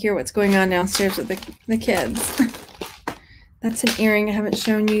trying to hear what's going on downstairs with the kids. That's an earring I haven't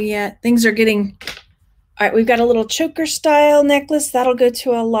shown you yet. Things are getting... All right, we've got a little choker style necklace. That'll go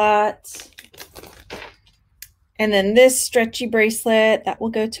to a lot. And then this stretchy bracelet, that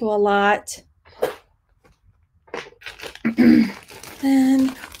will go to a lot.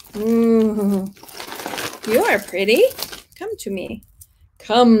 And, ooh, you are pretty. Come to me.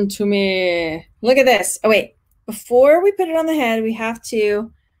 Come to me. Look at this. Oh, wait. Before we put it on the head, we have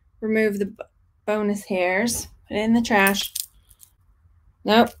to remove the bonus hairs. Put it in the trash.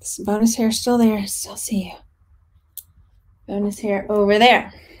 Nope, bonus hair still there. Still see you. Bonus hair over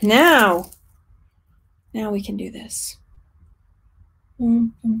there. Now we can do this.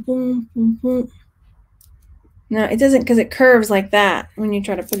 No, it doesn't because it curves like that when you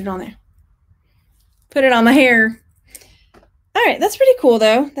try to put it on there. Put it on the hair. All right, that's pretty cool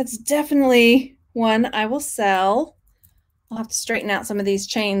though. That's definitely one I will sell. I'll have to straighten out some of these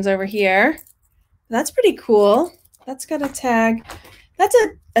chains over here. That's pretty cool. That's got a tag. That's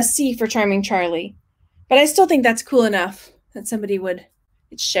a C for Charming Charlie. But I still think that's cool enough that somebody would,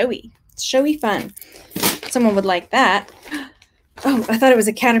 it's showy. It's showy fun. Someone would like that. Oh, I thought it was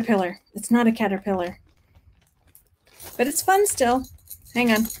a caterpillar. It's not a caterpillar. But it's fun still.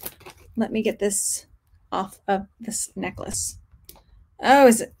 Hang on. Let me get this off of this necklace. Oh,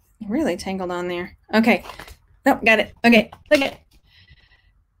 is it really tangled on there? Okay. Nope, got it. Okay, look at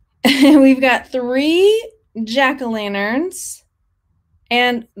it. We've got 3 jack-o'-lanterns.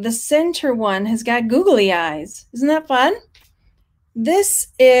 And the center one has got googly eyes. Isn't that fun? This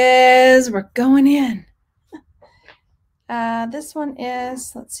is, we're going in. This one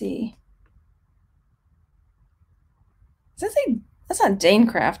is, let's see. Does that say, that's not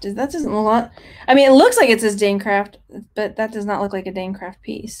Danecraft. That doesn't look like, I mean, it looks like it says Danecraft, but that does not look like a Danecraft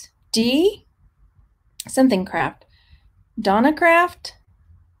piece. D, something craft. Donnacraft.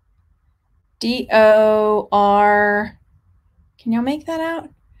 D-O-R, can y'all make that out?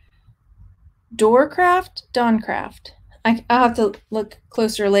 Doorcraft? Dawncraft. I'll have to look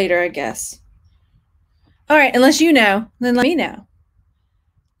closer later, I guess. All right, unless you know, then let me know.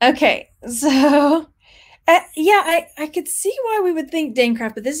 Okay, so, yeah, I could see why we would think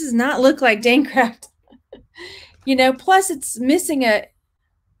Danecraft, but this does not look like Danecraft. You know, plus it's missing a,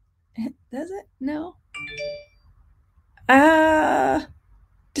 does it? No.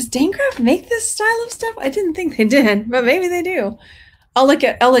 Does Danecraft make this style of stuff? I didn't think they did, but maybe they do. I'll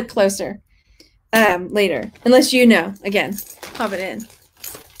look closer later, unless you know. Again, pop it in.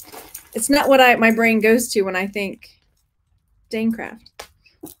 It's not what my brain goes to when I think Danecraft.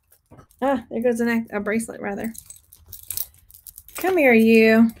 Ah, there goes a bracelet, rather. Come here,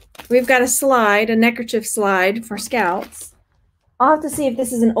 you. We've got a slide, a neckerchief slide for scouts. I'll have to see if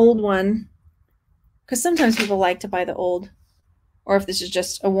this is an old one, because sometimes people like to buy the old, or if this is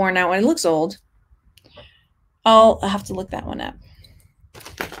just a worn out one. It looks old. I'll have to look that one up.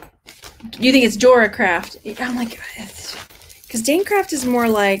 You think it's Doracraft? Oh my god. Because Danecraft is more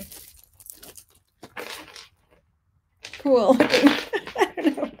like cool looking. I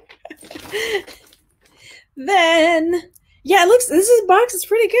don't know. Then, yeah, it looks, this box is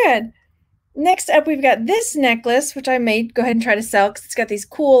pretty good. Next up, we've got this necklace, which I made. Go ahead and try to sell because it's got these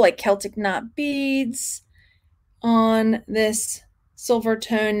cool like Celtic knot beads on this silver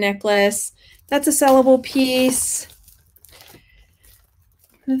tone necklace. That's a sellable piece.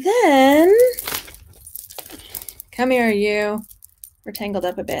 Then, come here, you. We're tangled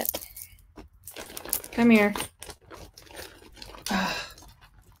up a bit. Come here. Oh,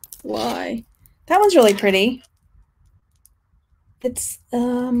 why? That one's really pretty. It's,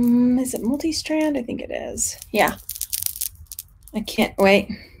 is it multi-strand? I think it is. Yeah. I can't wait.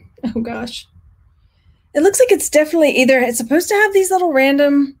 Oh gosh. It looks like it's definitely either it's supposed to have these little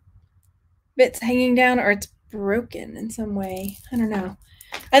random bits hanging down or it's broken in some way. I don't know.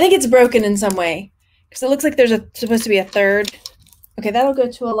 I think it's broken in some way because it looks like there's supposed to be a third. Okay, that'll go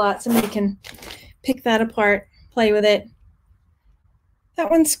to a lot. Somebody can pick that apart, play with it. That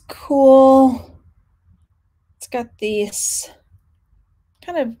one's cool. It's got these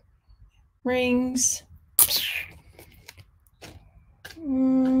kind of rings.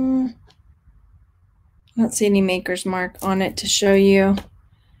 I don't see any maker's mark on it to show you.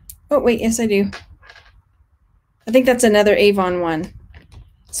 Oh, wait, yes, I do. I think that's another Avon one.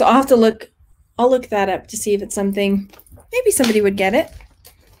 So I'll have to look, I'll look that up to see if it's something, maybe somebody would get it.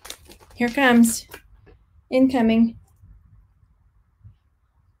 Here it comes. Incoming.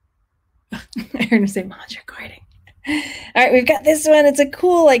 I heard him say, Mom, you're recording. All right, we've got this one. It's a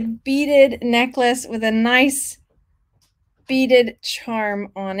cool, like, beaded necklace with a nice beaded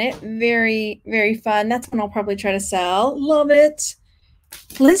charm on it. Very, very fun. That's one I'll probably try to sell. Love it.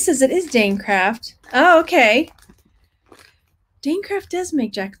 Liz says it is Danecraft. Oh, okay. Danecraft does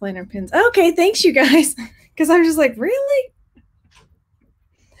make jack-o'-lantern pins. Okay, thanks, you guys. Because I'm just like, really?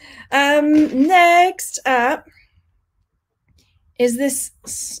 Next up is this,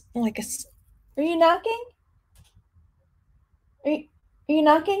 like a, are you knocking? Are you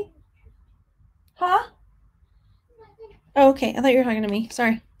knocking? Huh? Oh, okay. I thought you were talking to me.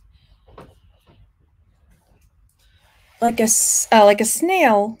 Sorry. Like a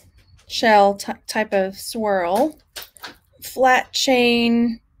snail shell type of swirl, flat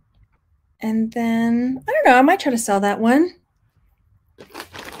chain, and then I don't know. I might try to sell that one.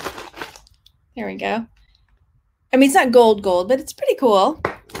 There we go. I mean, it's not gold, but it's pretty cool.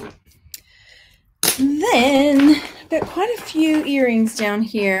 Then I've got quite a few earrings down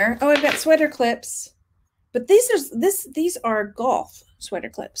here. Oh, I've got sweater clips, but these are golf sweater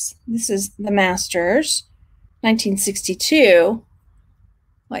clips. This is the Masters 1962,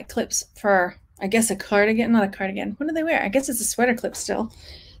 like clips for, I guess, a cardigan, not a cardigan. What do they wear? I guess it's a sweater clip still.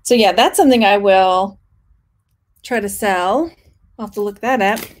 So yeah, that's something I will try to sell. I'll have to look that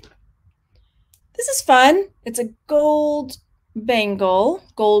up. This is fun. It's a gold bangle,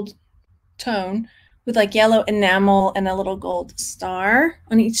 gold tone with like yellow enamel and a little gold star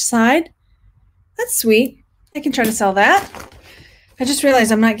on each side. That's sweet. I can try to sell that. I just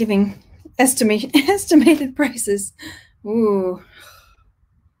realized I'm not giving estimated prices. Ooh,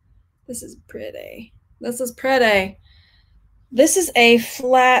 this is pretty. This is pretty. This is a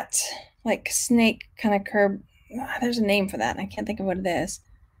flat, like snake kind of curve. There's a name for that. I can't think of what it is.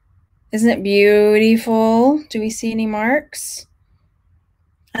 Isn't it beautiful? Do we see any marks?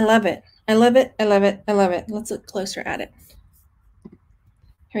 I love it. I love it. I love it. I love it. Let's look closer at it.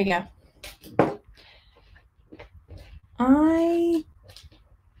 Here we go. I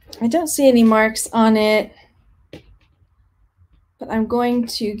don't see any marks on it, but I'm going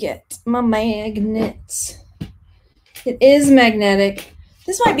to get my magnet. It is magnetic.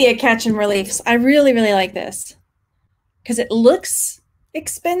 This might be a catch and release. I really, really like this because it looks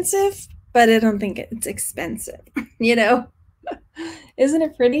expensive, but I don't think it's expensive, you know? Isn't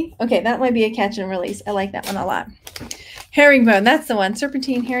it pretty? Okay, that might be a catch and release. I like that one a lot. Herringbone, that's the one.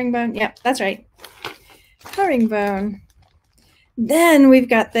 Serpentine herringbone. Yep, that's right. Herringbone. Then we've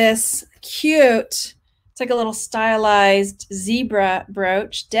got this cute, it's like a little stylized zebra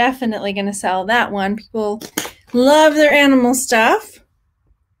brooch. Definitely going to sell that one. People love their animal stuff.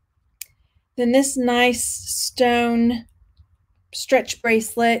 Then this nice stone stretch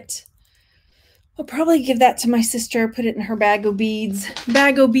bracelet. I'll probably give that to my sister, put it in her bag of beads.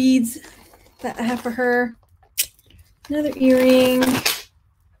 Bag of beads that I have for her. Another earring.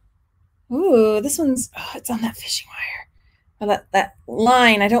 Ooh, this one's, oh, it's on that fishing wire. Oh, that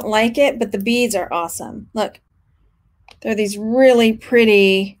line, I don't like it, but the beads are awesome. Look, they're these really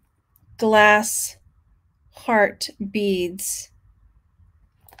pretty glass heart beads.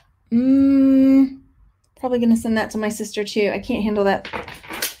 Probably gonna send that to my sister too. I can't handle that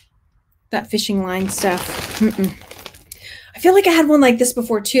fishing line stuff. I feel like I had one like this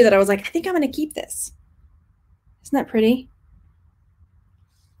before too that I was like, I think I'm gonna keep this. Isn't that pretty?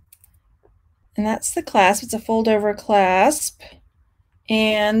 And that's the clasp. It's a fold over clasp.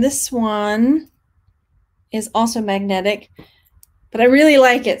 And this one is also magnetic, but I really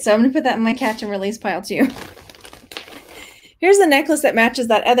like it. So I'm gonna put that in my catch and release pile too. Here's the necklace that matches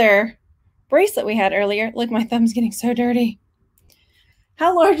that other bracelet we had earlier. Look, my thumb's getting so dirty.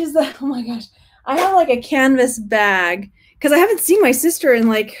 How large is that? Oh my gosh. I have like a canvas bag because I haven't seen my sister in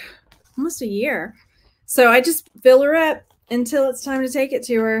like almost a year. So I just fill her up until it's time to take it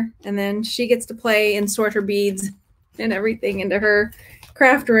to her. And then she gets to play and sort her beads and everything into her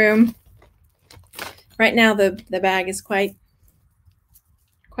craft room. Right now, the bag is quite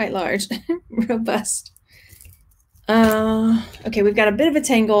large, robust. Okay, we've got a bit of a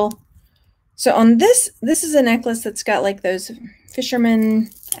tangle. So on this is a necklace that's got like those fisherman,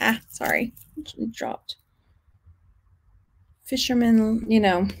 sorry, it dropped. Fisherman, you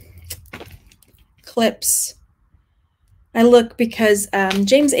know, clips. I look because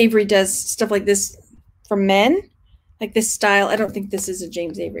James Avery does stuff like this for men, like this style. I don't think this is a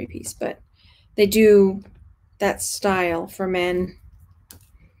James Avery piece, but they do that style for men.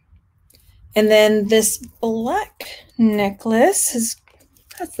 And then this black necklace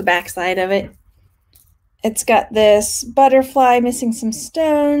that's the back side of it. It's got this butterfly missing some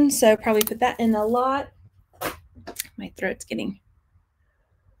stones, so probably put that in a lot. My throat's getting,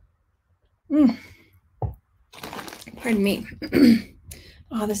 pardon me.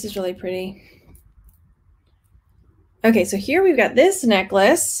 Oh, this is really pretty. Okay, so here we've got this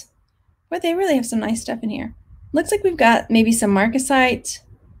necklace, but they really have some nice stuff in here. Looks like we've got maybe some marcasite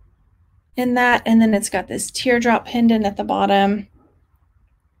in that, and then it's got this teardrop pendant at the bottom.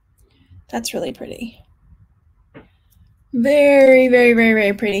 That's really pretty. Very, very, very,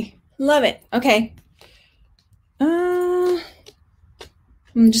 very pretty. Love it. Okay.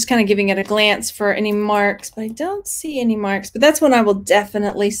 I'm just kind of giving it a glance for any marks, but I don't see any marks. But that's one I will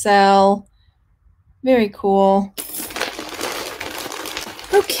definitely sell. Very cool.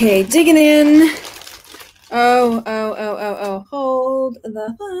 Okay, digging in. Oh. Hold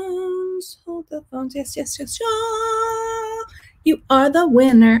the phones. Hold the phones. Yes. You are the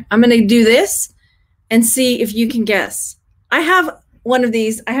winner. I'm going to do this and see if you can guess. I have one of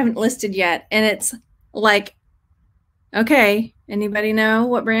these I haven't listed yet, and it's like, okay, anybody know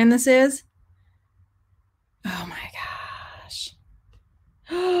what brand this is? Oh my gosh.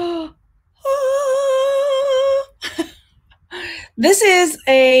 This is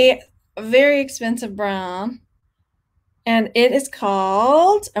a very expensive bra, and it is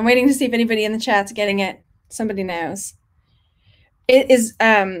called, I'm waiting to see if anybody in the chat's getting it. Somebody knows. It is,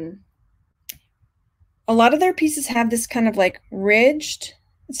 a lot of their pieces have this kind of like ridged.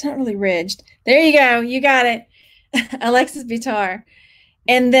 It's not really ridged. There you go. You got it. Alexis Bitar.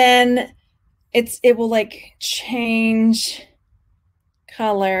 And then it will like change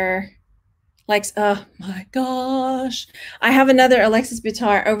color. Like, oh my gosh. I have another Alexis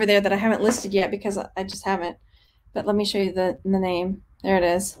Bitar over there that I haven't listed yet because I just haven't. But let me show you the name. There it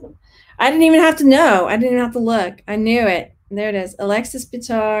is. I didn't even have to know. I didn't even have to look. I knew it. There it is. Alexis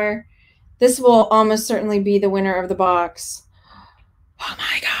Bitar. This will almost certainly be the winner of the box. Oh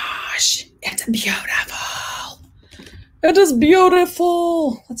my gosh. It's beautiful. It is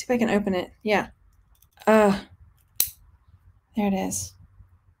beautiful. Let's see if I can open it. Yeah. There it is.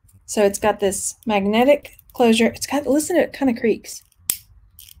 So it's got this magnetic closure. It's got, listen to it, kind of creaks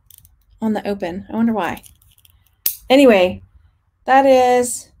on the open. I wonder why. Anyway, that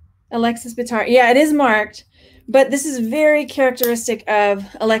is Alexis Bitar. Yeah, it is marked. But this is very characteristic of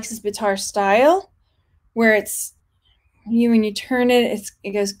Alexis Bitar's style, where it's when you turn it,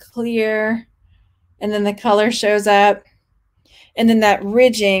 it goes clear, and then the color shows up, and then that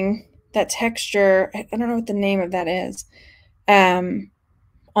ridging, that texture, I don't know what the name of that is, on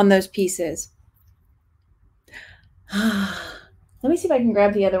those pieces. Let me see if I can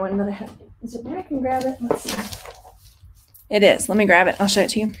grab the other one that I have. Is it where I can grab it? Let's see. It is. Let me grab it. I'll show it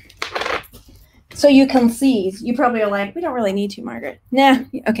to you. So you can see. You probably are like, we don't really need to, Margaret. Nah.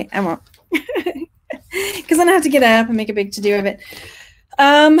 Okay, I won't. because then I have to get up and make a big to-do of it.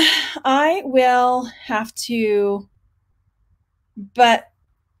 I will have to, but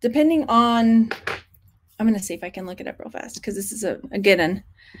depending on, I'm going to see if I can look it up real fast because this is a good one.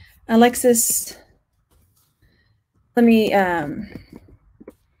 Alexis, let me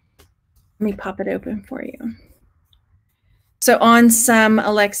pop it open for you. So on some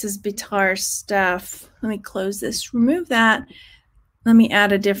Alexis Bitar stuff, let me close this, remove that. Let me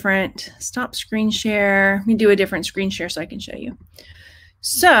add a different, stop screen share. Let me do a different screen share so I can show you.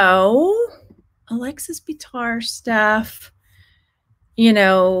 So Alexis Bitar stuff, you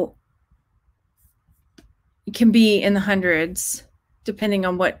know, it can be in the hundreds depending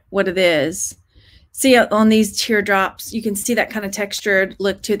on what it is. See on these teardrops, you can see that kind of textured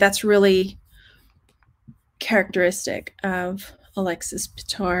look to it. That's really characteristic of Alexis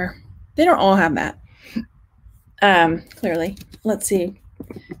Bitar. They don't all have that. Clearly. Let's see.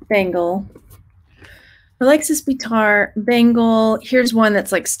 Bangle. Alexis Bitar bangle. Here's one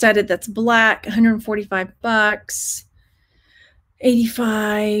that's like studded, that's black, 145 bucks.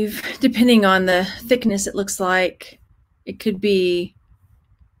 85, depending on the thickness, it looks like. It could be,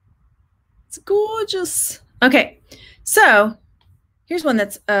 it's gorgeous. Okay, so here's one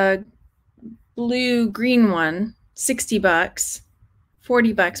that's a blue-green one, 60 bucks,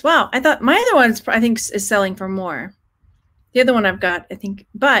 40 bucks. Wow, I thought my other one, I think, is selling for more. The other one I've got, I think,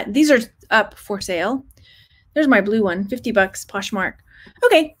 but these are up for sale. There's my blue one, 50 bucks, Poshmark.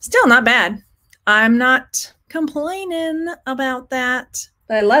 Okay, still not bad. I'm not complaining about that,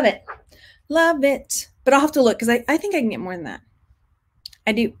 but I love it. Love it. But I'll have to look because I think I can get more than that.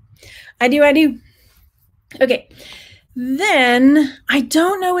 I do. Okay. Then I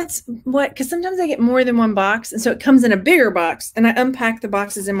don't know because sometimes I get more than one box. And so it comes in a bigger box and I unpack the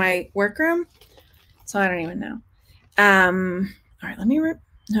boxes in my workroom. So I don't even know. All right, let me,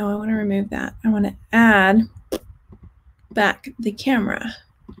 no, I want to remove that. I want to add back the camera.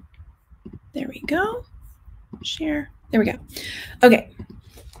 There we go. Share. There we go. Okay.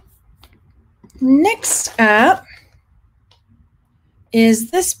 Next up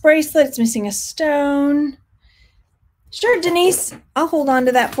is this bracelet. It's missing a stone. Sure, Denise. I'll hold on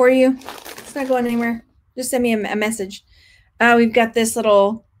to that for you. It's not going anywhere. Just send me a message. We've got this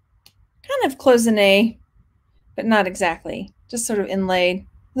little kind of cloisonne, but not exactly. Just sort of inlaid.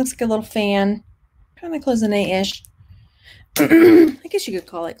 Looks like a little fan. Kind of cloisonne-ish. I guess you could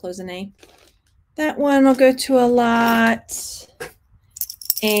call it cloisonne. That one will go to a lot.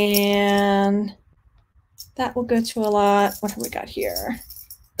 And that will go to a lot. What have we got here?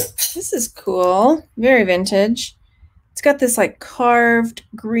 This is cool. Very vintage. It's got this like carved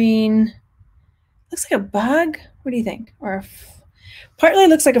green. Looks like a bug. What do you think? Or partly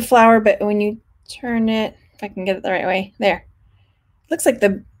looks like a flower, but when you turn it, if I can get it the right way, there. Looks like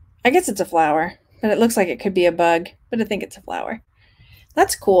I guess it's a flower, but it looks like it could be a bug, but I think it's a flower.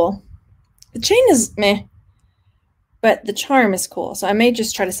 That's cool. The chain is meh, but the charm is cool. So I may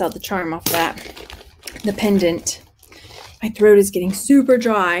just try to sell the charm off of that. The pendant. My throat is getting super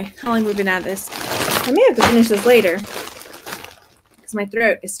dry. How long have we been at this? I may have to finish this later because my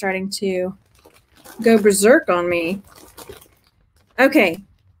throat is starting to go berserk on me. Okay.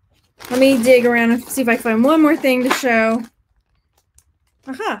 Let me dig around and see if I can find one more thing to show.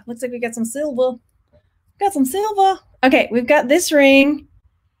 Aha, looks like we got some silver. Got some silver. Okay, we've got this ring.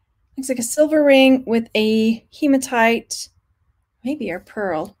 Looks like a silver ring with a hematite, maybe a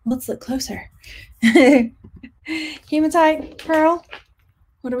pearl. Let's look closer. Hematite, pearl.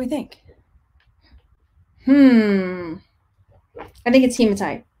 What do we think? I think it's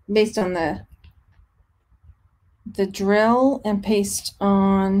hematite based on the drill and paste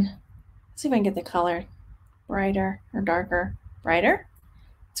on. Let's see if I can get the color brighter or darker. Brighter?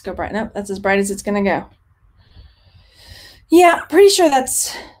 Let's go bright. Nope, that's as bright as it's going to go. Yeah, pretty sure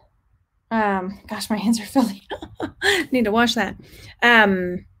that's, gosh, my hands are filthy. Need to wash that.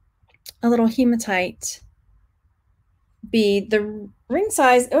 A little hematite bead. The ring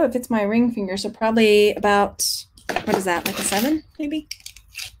size, oh, it fits my ring finger, so probably about, what is that, like a 7, maybe?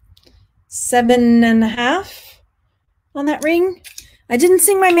 7.5 on that ring. I didn't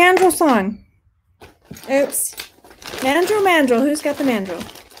sing my mandrel song. Oops. Mandrel, who's got the mandrel?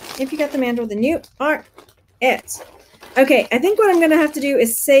 If you got the mandrel, then you are it. Okay, I think what I'm going to have to do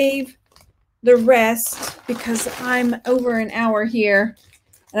is save the rest because I'm over an hour here.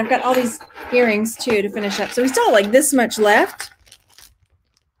 And I've got all these earrings, too, to finish up. So we still have like this much left.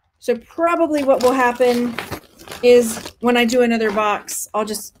 So probably what will happen is when I do another box, I'll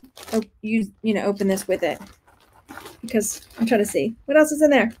just open this with it. Because I'm trying to see. What else is in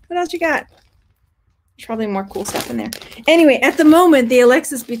there? What else you got? There's probably more cool stuff in there. Anyway, at the moment, the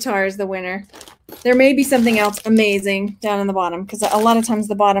Alexis Bitar is the winner. There may be something else amazing down in the bottom, because a lot of times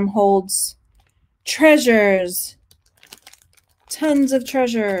the bottom holds treasures. Tons of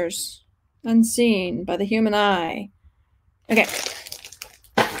treasures unseen by the human eye. Okay.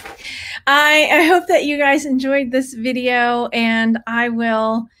 I hope that you guys enjoyed this video, and I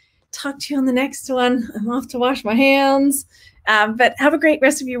will talk to you on the next one. I'm off to wash my hands, but have a great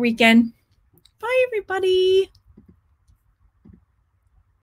rest of your weekend. Bye, everybody.